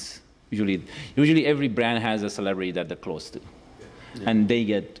one piece. Usually every brand has a celebrity that they're close to. Yeah. And they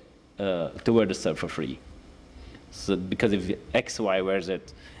get to wear the stuff for free. So because if XY wears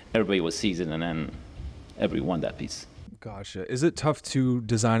it, everybody will see it, and then everyone want that piece. Gotcha. Is it tough to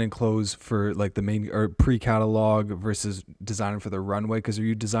designing clothes for like the main or pre-catalog versus designing for the runway? Because are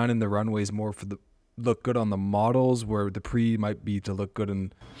you designing the runways more for the look good on the models, where the pre might be to look good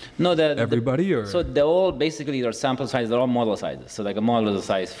in everybody? Or so they're all basically their sample size. They're all model sizes. So like a model is a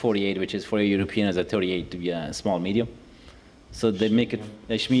size 48, which is for a European, is a 38 to be a small medium. So they make it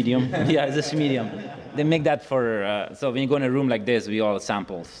a medium. Yeah, it's a medium. They make that for, so when you go in a room like this, we all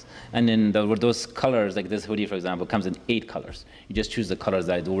samples. And then those colors, like this hoodie, for example, comes in 8 colors. You just choose the colors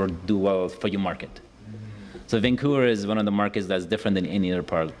that do well for your market. So Vancouver is one of the markets that's different than any other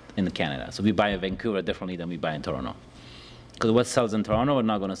part in Canada. So we buy in Vancouver differently than we buy in Toronto. Because what sells in Toronto, we're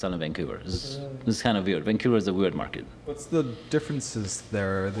not going to sell in Vancouver. It's kind of weird. Vancouver is a weird market. What's the differences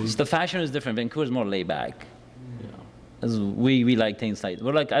there? The fashion is different. Vancouver is more laid back. We like things like,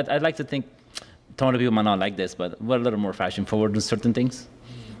 we're like, I'd like to think Toronto people might not like this, but we're a little more fashion forward with certain things.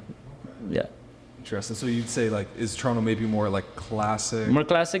 Yeah. Interesting. So you'd say like, is Toronto maybe more like classic? More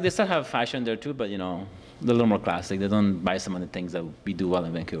classic. They still have fashion there too, but they're a little more classic. They don't buy some of the things that we do well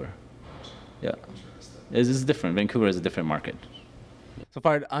in Vancouver. Yeah. It's different. Vancouver is a different market. So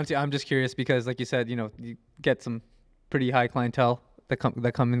far, honestly, I'm just curious because, like you said, you get some pretty high clientele that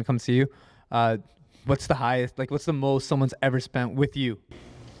come see you. What's the highest? Like, what's the most someone's ever spent with you?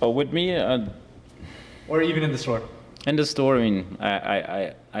 Oh, with me? Or even in the store? In the store, I mean,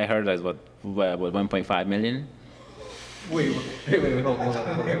 I heard that's what 1.5 million. Wait, hold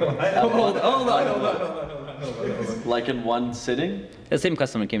on. Like in one sitting? The same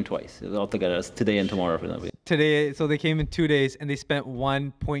customer came twice. All together, today and tomorrow. For example. Today, so they came in 2 days and they spent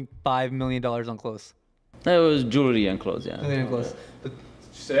 $1.5 million on clothes. That was jewelry and clothes, yeah. Jewelry and clothes.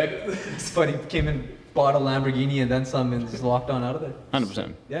 It's funny, came in, bought a Lamborghini and then some, and just walked on out of there.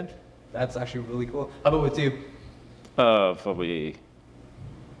 100%. Yeah, that's actually really cool. How about with you? Probably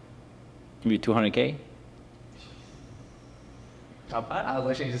maybe 200K. I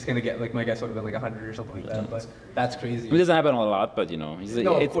was actually just gonna get, like, my guess would have been like 100 or something like that, but that's crazy. It doesn't happen a lot, but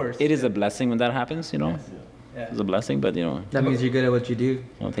of course. It is a blessing when that happens, Yes. Yeah. It's a blessing, but That means you're good at what you do.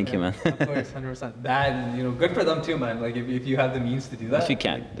 Well, thank you, man. Of course, 100%. That, and, good for them too, man. Like, if you have the means to do that. If you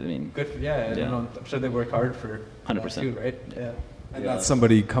can, I mean. Good for, I'm sure they work hard for 100%. Too, right? Yeah. And that's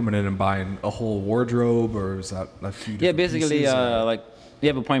somebody coming in and buying a whole wardrobe, or is that a few different basically, pieces, like, we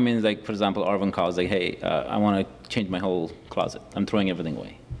have appointments, like, for example, Arvin calls, like, hey, I want to change my whole closet. I'm throwing everything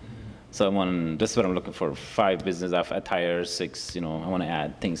away. So this is what I'm looking for: 5 business attire, 6. I want to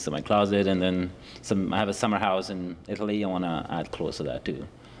add things to my closet, and then I have a summer house in Italy. I want to add clothes to that too.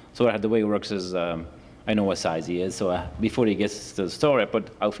 So the way it works is, I know what size he is. So before he gets to the store, I put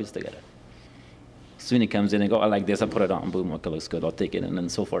outfits together. So when he comes in, I go, I like this. I put it on. Boom, okay, looks good. I'll take it, and then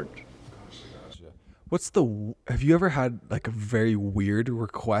so forth. Gotcha. Have you ever had like a very weird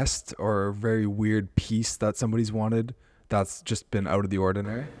request or a very weird piece that somebody's wanted that's just been out of the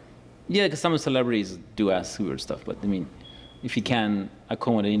ordinary? Yeah, because some celebrities do ask weird stuff, but I mean, if you can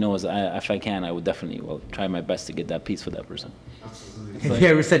accommodate, if I can, I would definitely try my best to get that piece for that person. Have you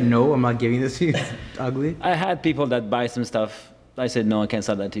ever said no? I'm not giving this to you. It's ugly. I had people that buy some stuff. I said no, I can't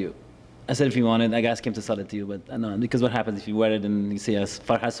sell that to you. I said if you want it, I asked him to sell it to you, but no, because what happens if you wear it and you say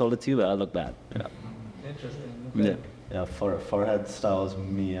Farhad sold it to you, but I look bad. Yeah. Interesting. Okay. Yeah, Farhad styles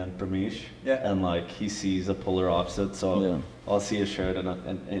me and Parmesh, and like he sees a polar opposite, so I'll see a shirt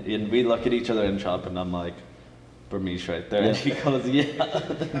and we look at each other in shop, and I'm like, Parmesh right there, and he goes, yeah,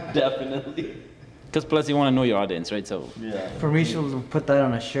 definitely. Because plus you want to know your audience, right? So Parmesh will put that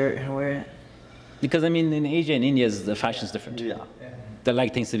on a shirt and wear it. Because I mean, in Asia and India, the fashion's different. They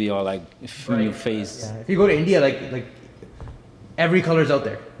like things to be all like in your face. Yeah. If you go to India, like every color's out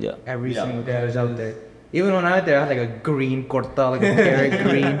there. Yeah. Every single color is out there. Even when I was there, I had like a green kurta, like a carrot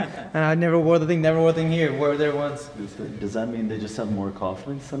green, and I never wore the thing here. Wore there once. Does that mean they just have more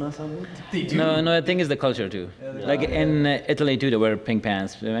confidence than us on it? No, the thing is the culture too. Like in Italy too, they wear pink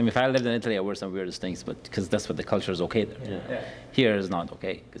pants. I mean, if I lived in Italy, I wear some weirdest things, but because that's what the culture is okay there. Yeah. Here is not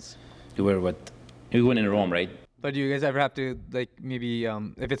okay because you wear what you went in Rome, right? But do you guys ever have to like maybe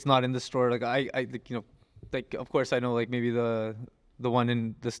if it's not in the store, like I like, you know, like of course I know like maybe the one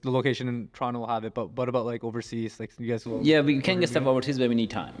in the location in Toronto will have it, but what about like overseas? Like you guys will. Yeah, we can get stuff overseas, but we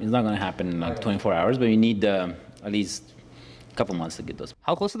need time. It's not going to happen in like 24 hours, but we need at least a couple months to get those.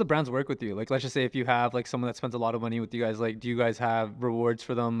 How close do the brands work with you? Like, let's just say if you have like someone that spends a lot of money with you guys, like, do you guys have rewards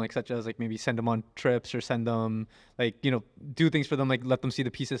for them, like such as like maybe send them on trips or send them like, you know, do things for them, like let them see the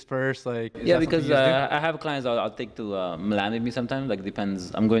pieces first, like. Yeah, because I have clients I'll take to Milan with me sometimes. Like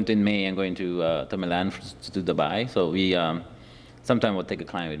depends. I'm going to in May. I'm going to Milan to Dubai. So we. Sometimes we'll take a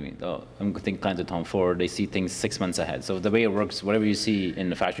client with me. Though I'm taking clients to Tom Ford. They see things 6 months ahead. So the way it works, whatever you see in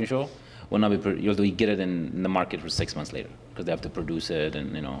the fashion show, will not be you'll get it in the market for 6 months later because they have to produce it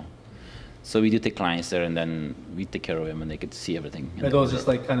and you know. So we do take clients there and then we take care of them and they get to see everything. Are those just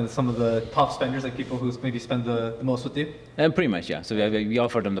like kind of some of the top spenders, like people who maybe spend the most with you? Pretty much, yeah. So we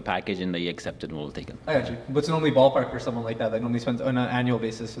offer them the package and they accept it and we'll take it. I got you. What's the only ballpark for someone like that normally spends on an annual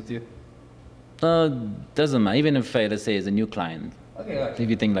basis with you? Doesn't matter. Even if let's say it's a new client. Okay, gotcha. If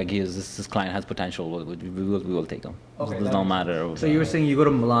you think like this client has potential, we will take them. Okay, It does not matter. So you were saying you go to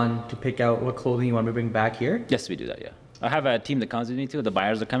Milan to pick out what clothing you want to bring back here? Yes, we do that. Yeah, I have a team that comes with me too. The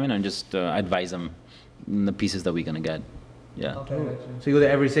buyers that come in and just advise them on the pieces that we're gonna get. Yeah. Okay, gotcha. So you go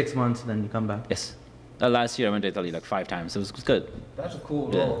there every 6 months and then you come back? Yes. Last year I went to Italy like 5 times. So it was good. That's a cool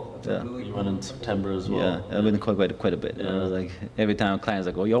Yeah, role. That's a yeah. really You cool went in role. September as well. Yeah, I've been quite a bit. Yeah. I was like every time clients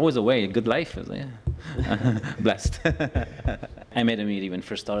like, "Oh, you're always away. Good life." I was like, "Yeah, blessed." I met him when he even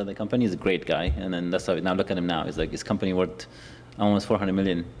first started the company. He's a great guy, and then that's how. Now look at him now. He's like his company worth almost 400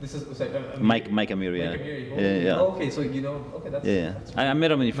 million. This is like, Mike Amiri. Yeah. Mike Amiri. Yeah. Oh, okay, so you know, okay, that's. Yeah. That's I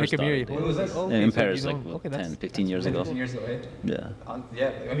met him when he first Mike Amiri. started. When was that? Oh, In okay, so Paris, you know, like what, okay, 10, 15 years ago. 15 years ago, right? Yeah.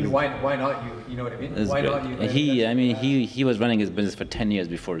 Yeah, I mean, why not you? You know what I mean? It's Why great. not you? He was running his business for 10 years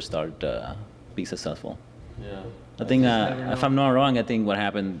before he started being successful. Yeah. I think, never know. if I'm not wrong, I think what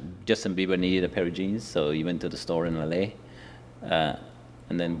happened, Justin Bieber needed a pair of jeans, so he went to the store in LA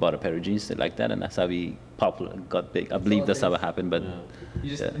and then bought a pair of jeans like that, and that's how he got big. I believe that's how it happened, but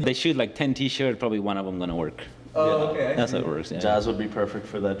You just, yeah. They shoot like 10 t-shirts, probably one of them gonna work. Oh, okay. I That's see. how it works, yeah. Jazz would be perfect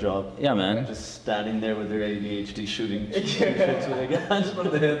for that job. Yeah, man. Just standing there with their ADHD shooting. Just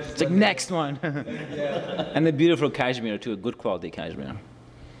from the hips. It's like, next one. Yeah, And the beautiful cashmere too, a good quality cashmere.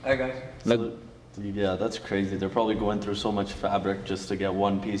 I got you. Like, Yeah, that's crazy. They're probably going through so much fabric just to get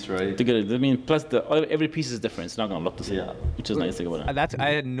one piece right. to get it, I mean, plus every piece is different. It's not gonna look the same. Yeah. Which is nice thing about it. That's I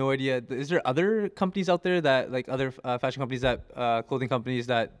had no idea. Is there other companies out there that like other fashion companies that clothing companies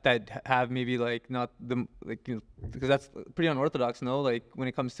that have maybe like not the like you know because that's pretty unorthodox, no? Like when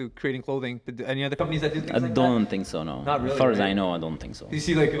it comes to creating clothing, but any other companies that do things I like don't think so, no. Not really, As far as right? I know, I don't think so. that? You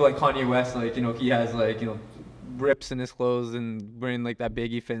see like people like Kanye West, like you know he has like you know rips in his clothes and wearing like that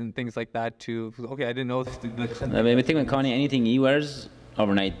baggy fit and things like that too. Okay, I didn't know. I mean, I think with Kanye, anything he wears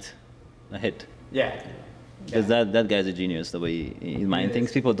overnight, a hit. Yeah. Because that guy's a genius. The way he mind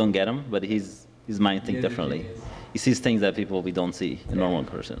things, people don't get him, but his mind think He is a differently. genius. He sees things that we don't see in a normal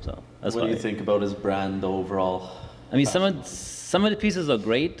person. So that's What why. do you think about his brand overall? I mean, some of the pieces are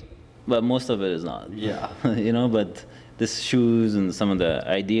great, but most of it is not. Yeah. You know, but this shoes and some of the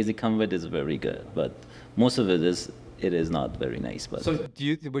ideas it come with is very good, but most of it is not very nice. But So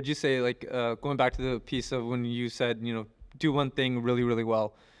would you say like going back to the piece of when you said you know do one thing really really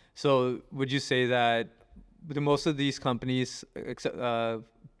well? So would you say that most of these companies, except,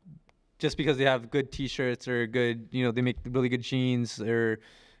 just because they have good T-shirts or good you know they make really good jeans or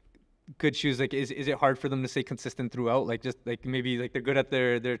good shoes, like is it hard for them to stay consistent throughout? Like just like maybe like they're good at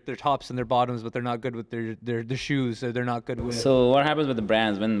their tops and their bottoms, but they're not good with their shoes, or they're not good with. So what happens with the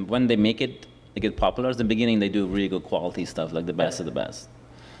brands when they make it, they get popular. In the beginning, they do really good quality stuff, like the best of the best.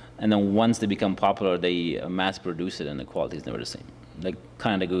 And then once they become popular, they mass produce it, and the quality is never the same. Like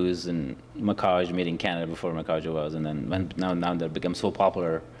Canada Goose and Macaj made in Canada before Macaj was, and then now they become so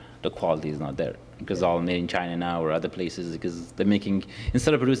popular, the quality is not there because all made in China now or other places because they're making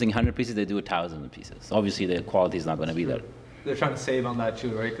instead of producing 100 pieces, they do 1,000 pieces. Obviously, the quality is not going to be there. They're trying to save on that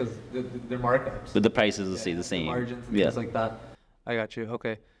too, right? Because their markups. But the prices will stay the same. Margins and Yeah. things like that. I got you.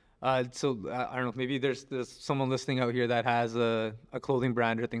 Okay. So I don't know. Maybe there's someone listening out here that has a clothing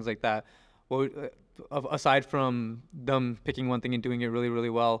brand or things like that. Well, aside from them picking one thing and doing it really, really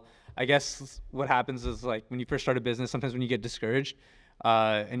well, I guess what happens is like when you first start a business, sometimes when you get discouraged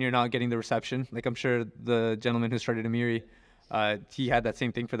and you're not getting the reception, like I'm sure the gentleman who started Amiri, he had that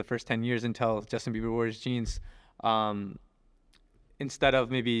same thing for the first 10 years until Justin Bieber wore his jeans. Instead of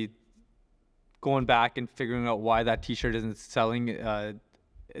maybe going back and figuring out why that T-shirt isn't selling,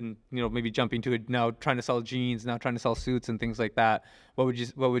 and maybe jumping to it now, trying to sell jeans, now trying to sell suits and things like that. What would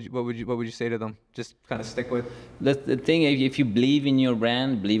you say to them? Just kind of stick with. The thing, if you believe in your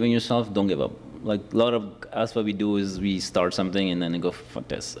brand, believe in yourself, don't give up. Like a lot of us, what we do is we start something and then go, fuck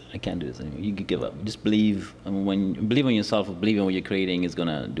this, I can't do this anymore. You give up. Just believe. I mean, when you believe in yourself, believe in what you're creating, is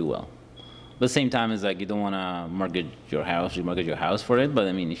gonna do well. But at the same time, it's like you don't want to mortgage your house for it. But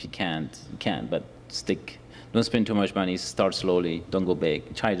I mean, if you can't, you can't. But stick. Don't spend too much money. Start slowly. Don't go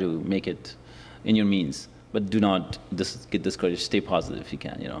big. Try to make it in your means. But do not get discouraged. Stay positive if you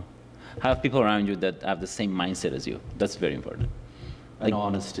can. Have people around you that have the same mindset as you. That's very important. And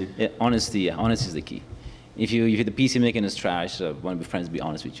honesty. Yeah, honesty. Yeah, honesty is the key. If the piece you're making is trash, one of your friends be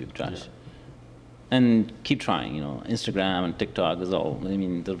honest with you. Trash. Yeah. And keep trying. Instagram and TikTok is all. I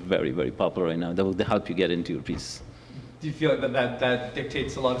mean, they're very, very popular right now. They'll help you get into your piece. Do you feel like that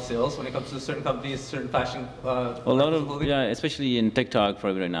dictates a lot of sales when it comes to certain companies, certain fashion? A lot of clothing? Yeah, especially in TikTok,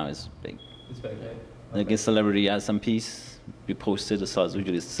 probably right now is big. It's big, right? Like a celebrity has some piece, we post it,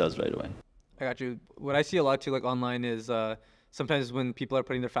 usually it sells right away. I got you. What I see a lot too, like online, is sometimes when people are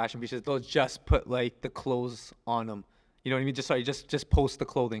putting their fashion pieces, they'll just put like the clothes on them. You know what I mean? Just post the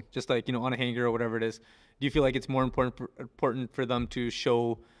clothing, just like on a hanger or whatever it is. Do you feel like it's more important for them to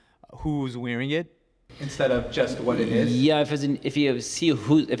show who's wearing it instead of just what it is? Yeah, if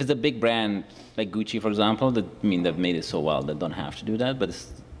it's a big brand like Gucci, for example, they've made it so well they don't have to do that. But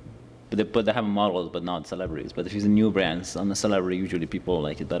they have models, but not celebrities. But if it's a new brand on a celebrity, usually people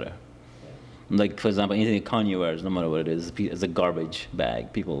like it better. Yeah. Like for example, anything Kanye wears, no matter what it is, it's a garbage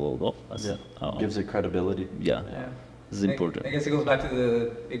bag. People will go, gives it credibility. Yeah. This is important. I guess it goes back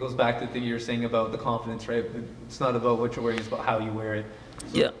to the thing you were saying about the confidence, right? It's not about what you're wearing; it's about how you wear it.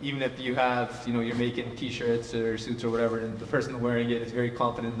 So yeah. Even if you have, you're making T-shirts or suits or whatever, and the person wearing it is very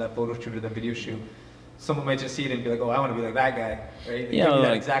confident in that photo shoot or that video shoot, someone might just see it and be like, "Oh, I want to be like that guy," right? It could be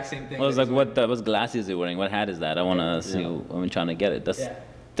that exact same thing. Well, it's like what glasses are you wearing? What hat is that? I want to see. I'm trying to get it.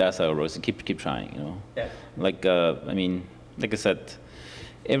 That's how it works. Keep trying. Yeah. Like like I said,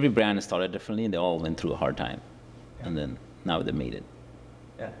 every brand started differently, and they all went through a hard time, and then now they made it.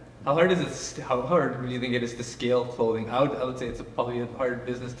 Yeah. How hard do you think it is to scale clothing? I would say it's probably a hard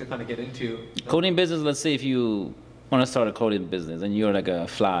business to kind of get into. Clothing business, let's say if you want to start a clothing business and you're like a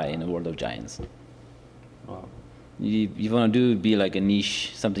fly in a world of giants. Wow. You want to be like a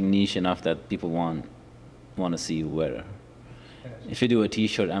niche, something niche enough that people want to see you wear. If you do a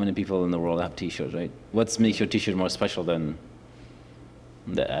T-shirt, how many people in the world have T-shirts, right? What makes your T-shirt more special than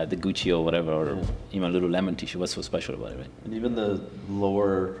the Gucci or whatever, or even a Lululemon T-shirt? What's so special about it, right? And even the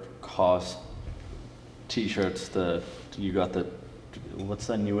lower cost T-shirts, you got what's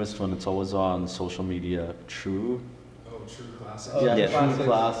that newest one? It's always on social media. True. Oh, True Classics. True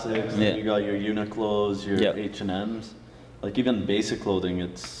Classics. Yeah. You got your Uniqlos, your H&Ms. Like even basic clothing,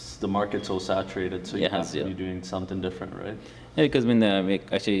 the market's so saturated, so you have to be doing something different, right? Yeah, because when they make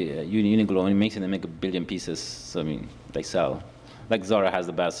Uniqlo, when it makes it, they make 1 billion pieces. So they sell. Like Zara has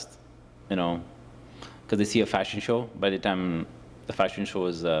the best, because they see a fashion show. By the time the fashion show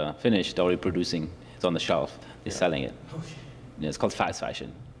is finished, they're already producing. It's on the shelf. They're selling it. Oh, shit. Yeah, it's called fast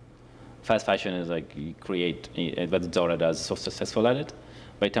fashion. Fast fashion is like you create what Zara does. So successful at it.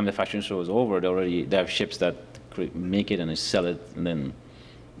 By the time the fashion show is over, they have ships that make it and they sell it, and then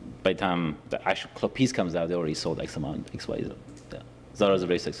by the time the actual piece comes out, they already sold X amount, X, Y, Z. Yeah. Zara's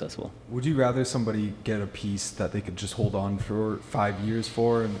very successful. Would you rather somebody get a piece that they could just hold on for 5 years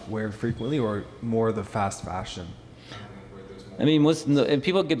for and wear frequently, or more of the fast fashion? I mean, what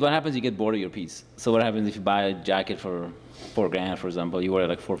happens, you get bored of your piece. So what happens if you buy a jacket for $4,000, for example, you wear it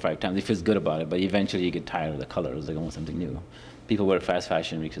like 4 or 5 times, you feel good about it, but eventually you get tired of the colors, like almost something new. People wear fast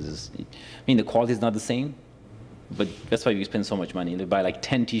fashion because the quality is not the same, but that's why you spend so much money. They buy like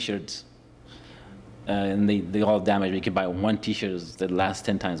 10 T-shirts, and they all damage. You can buy 1 T-shirt that lasts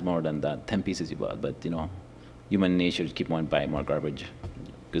 10 times more than that 10 pieces you bought. But human nature to keep on buying more garbage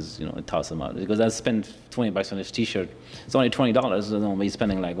because it tosses them out. Because I spend $20 on this T-shirt. It's only $20. But you're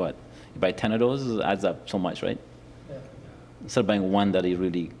spending like what? You buy 10 of those, it adds up so much, right? Yeah. Instead of buying 1 that it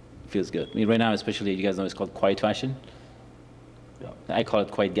really feels good. Right now, especially, you guys know it's called quiet fashion. Yeah. I call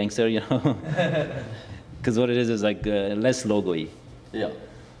it quiet gangster, Because what it is like less logo-y. Yeah.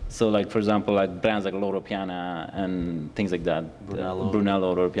 So like, for example, like brands like Loro Piana and things like that.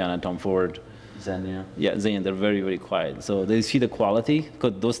 Brunello, Loro Piana, Tom Ford. Xenia. Yeah, Zayn, they're very, very quiet. So they see the quality,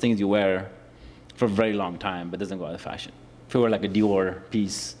 because those things you wear for a very long time, but doesn't go out of fashion. If you wear like a Dior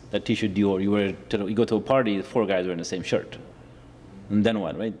piece, that t-shirt Dior, you go to a party, 4 guys wearing the same shirt. And then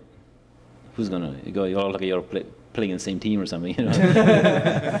what, right? Who's gonna, you all look like you're playing in the same team or something, you know?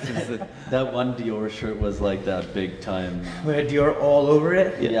 That one Dior shirt was like that big time. Where Dior all over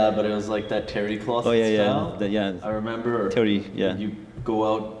it? Yeah, but it was like that terry cloth style. Yeah. I remember Terry, yeah. You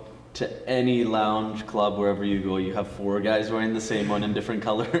go out to any lounge club, wherever you go, you have 4 guys wearing the same one in different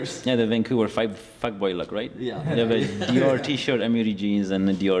colors. Yeah, the Vancouver fuckboy look, right? Yeah. You have a Dior t-shirt, Amiri jeans, and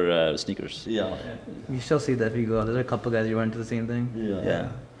Dior sneakers. Yeah. You still see that if you go out. There's a couple guys you run into the same thing.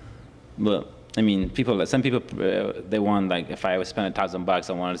 Yeah. But I mean, some people, they want, like, if I was spending $1,000,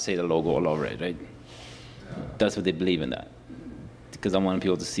 I wanted to say the logo all over it, right? That's what they believe in that. Because I want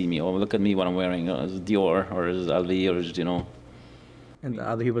people to see me. Oh, look at me, what I'm wearing. Oh, is it Dior, or is it LV, or is it, you know? And the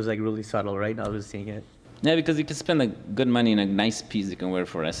other people's like really subtle, right? I was seeing it. Yeah, because you can spend like good money in a nice piece you can wear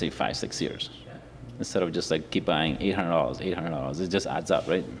for, let's say, 5-6 years. Instead of just like keep buying $800. It just adds up,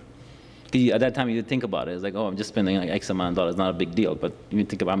 right? At that time, you think about it. It's like, oh, I'm just spending like X amount of dollars. Not a big deal. But you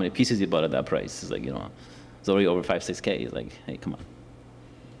think about how many pieces you bought at that price. It's like, you know, it's already over 5-6K. It's like, hey, come on.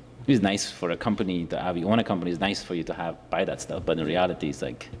 It's nice for a company to have. You own a company. It's nice for you to buy that stuff. But in reality, it's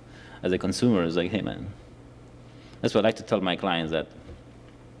like, as a consumer, it's like, hey, man. That's what I like to tell my clients, that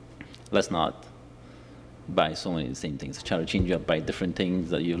let's not buy so many of the same things. Try to change up, buy different things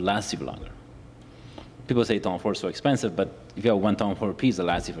that you last you longer. People say Tom Ford is so expensive, but if you have one Tom Ford piece, it'll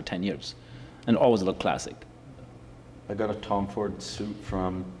last you for 10 years. And always look classic. I got a Tom Ford suit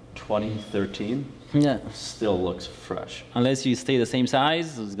from 2013. Yeah. Still looks fresh. Unless you stay the same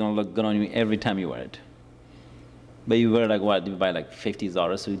size, it's gonna look good on you every time you wear it. But you wear like what? You buy like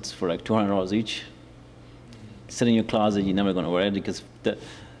 $50 suits for like $200 each. Sit in your closet, you're never gonna wear it because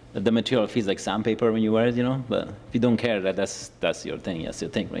the material feels like sandpaper when you wear it, you know. But if you don't care, that's your thing. That's your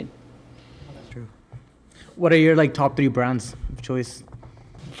thing, right? That's true. What are your like top 3 brands of choice?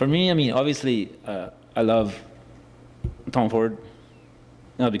 For me, I mean, obviously, I love Tom Ford.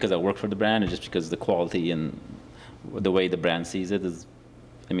 Not because I work for the brand, it's just because the quality and the way the brand sees it is.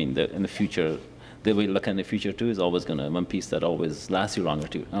 I mean, in the future, the way you look in the future too is always gonna one piece that always lasts you longer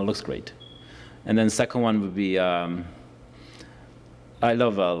too, and it looks great. And then second one would be. I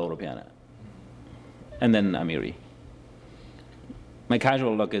love Loro Piana. And then Amiri. My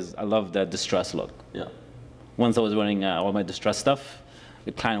casual look is, I love the distressed look. Yeah. Once I was wearing all my distressed stuff,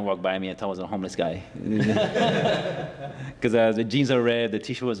 the client walked by me, I thought I was a homeless guy. Because the jeans are red, the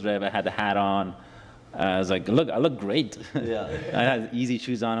t-shirt was red, I had the hat on. I was like, look, I look great. Yeah. I had easy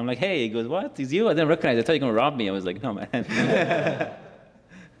shoes on. I'm like, hey, he goes, what? It's you? I didn't recognize it. I thought you were going to rob me. I was like, no, man.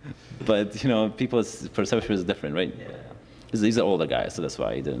 But, you know, people's perception is different, right? Yeah. These are older guys, so that's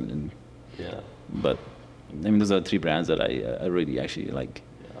why I didn't. Yeah. But I mean, those are 3 brands that I really actually like.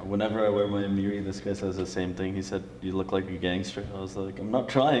 Yeah. Whenever I wear my Amiri, this guy says the same thing. He said, "You look like a gangster." I was like, "I'm not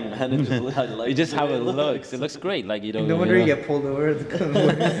trying, man. It just, I like You just the how way it looks. It looks great. Like you don't. No wonder you get pulled over.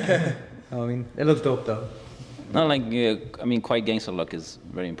 I mean, it looks dope though. Not like I mean, quite gangster look is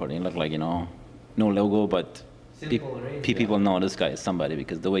very important. You look like, you know, no logo, but Simple, right? people know this guy is somebody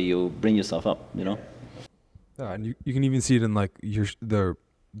because the way you bring yourself up, you know. Yeah, and you can even see it in like the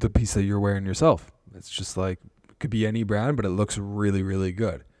piece that you're wearing yourself. It's just like could be any brand, but it looks really, really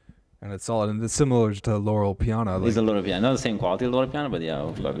good, and it's solid. And it's similar to Loro Piana. Like, It's a Loro Piana, not the same quality of Loro Piana, but yeah,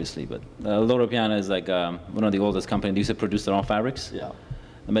 obviously. But Loro Piana is like one of the oldest companies. They used to produce their own fabrics. Yeah.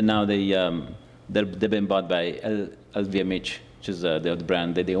 But now they've been bought by LVMH, which is the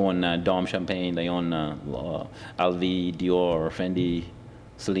brand. They own Dom Champagne, they own LV, Dior, Fendi,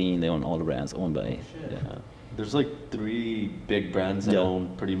 Celine. They own all the brands owned by. Yeah. There's like 3 big brands that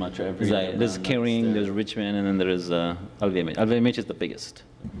own pretty much every. There's Kering, there's Richmond, and then there is LVMH. LVMH is the biggest.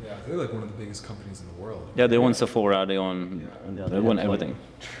 yeah, they're like one of the biggest companies in the world. Yeah, they own Sephora, they own they own have, everything.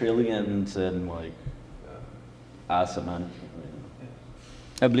 Like, trillions in like asset management.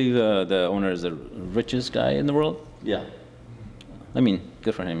 I believe the owner is the richest guy in the world. Yeah. I mean,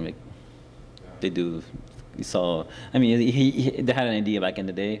 good for him. Like, they do. You saw. I mean, they had an idea back in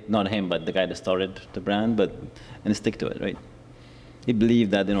the day. Not him, but the guy that started the brand. And stick to it, right? He believed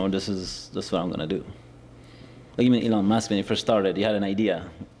that, you know, this is what I'm gonna do. Like even Elon Musk, when he first started, he had an idea,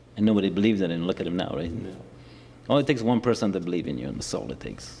 and nobody believed it. And look at him now, right? Yeah. All it takes one person to believe in you, and that's all it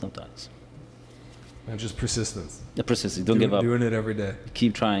takes sometimes. And just persistence. The persistence. Don't give up. Doing it every day.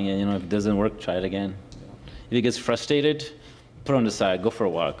 Keep trying it. You know, if it doesn't work, try it again. If it gets frustrated, put it on the side. Go for a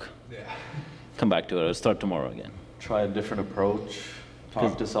walk. Yeah. Come back to it. Or start tomorrow again. Try a different approach.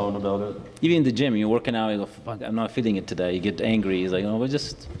 Talk to someone about it. Even in the gym, you're working out. You go, fuck, I'm not feeling it today. You get angry. It's like, oh, well,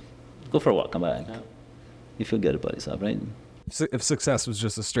 just Go for a walk, come back. You feel good about yourself, right? If success was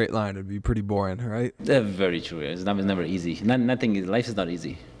just a straight line, it'd be pretty boring, right? Very true. It's never easy. Life is not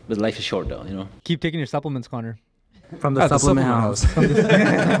easy, but life is short though, you know. Keep taking your supplements, Connor. From the supplement house. Very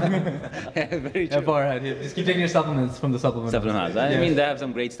true. Farhad, just keep taking your supplements from the supplement Supplement house. I mean, they have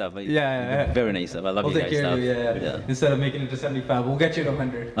some great stuff. Yeah. Very nice stuff. I love We'll you take guys' care stuff. of you, yeah. Instead of making it to 75, we'll get you to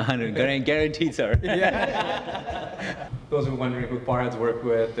 100. 100, guaranteed, sir. Yeah. Those who are wondering who Farhad's worked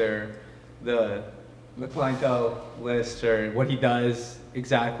with, or the clientele list, or what he does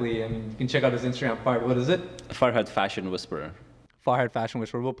exactly, and you can check out his Instagram. Farhad, what is it? Farhad Fashion Whisperer. Farhad Fashion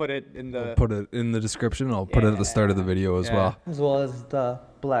Whisperer. We'll put it in the. I'll put it in the description. I'll put it at the start of the video as well. As well as the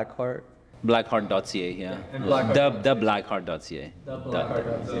Black Heart. Blackheart.ca, yeah. And Blackheart. The Blackheart.ca.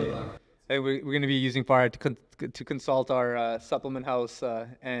 Hey, we're going to be using Farhad to consult our supplement house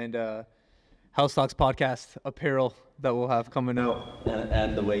and House Talks podcast apparel that we'll have coming out.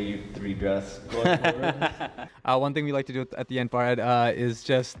 And the way you three dress going forward. One thing we like to do at the end, Farhad, is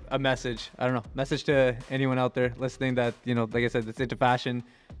just a message. I don't know, message to anyone out there listening that, you know, like I said, that's into fashion,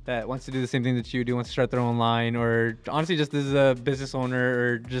 that wants to do the same thing that you do, wants to start their own line, or honestly just is a business owner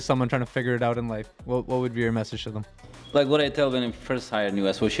or just someone trying to figure it out in life. What would be your message to them? Like what I tell when I first hire new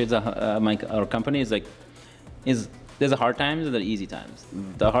associates, our company is there's the hard times and the easy times.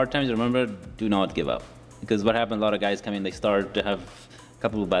 The hard times, remember, do not give up. Because what happens, a lot of guys come in, they start to have a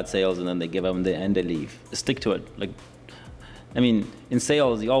couple of bad sales, and then they give up and they leave. Stick to it. Like, I mean, in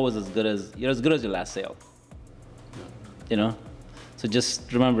sales, you're as good as your last sale. You know? So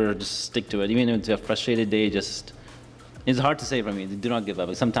just remember, just stick to it. Even if it's a frustrated day, it's hard to say from me, do not give up.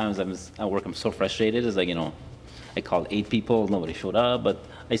 Like sometimes I'm so frustrated, it's like, you know, I called 8 people, nobody showed up, but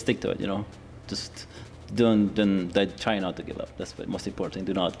I stick to it, you know? Just try not to give up. That's the most important thing.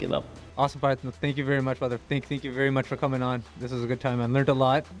 Do not give up. Awesome, Farhad. Thank you very much, brother. Thank you very much for coming on. This was a good time. I learned a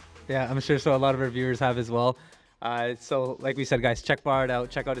lot. Yeah, I'm sure so a lot of our viewers have as well. So like we said, guys, check Farhad out.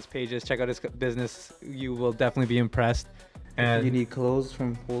 Check out his pages. Check out his business. You will definitely be impressed. And If you need clothes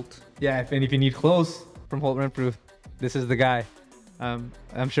from Holt. yeah, if you need clothes from Holt Renfrew, this is the guy.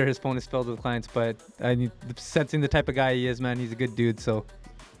 I'm sure his phone is filled with clients, but sensing the type of guy he is, man, he's a good dude. So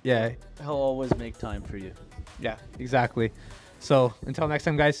yeah. He'll always make time for you. Yeah, exactly. So until next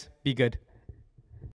time, guys, be good.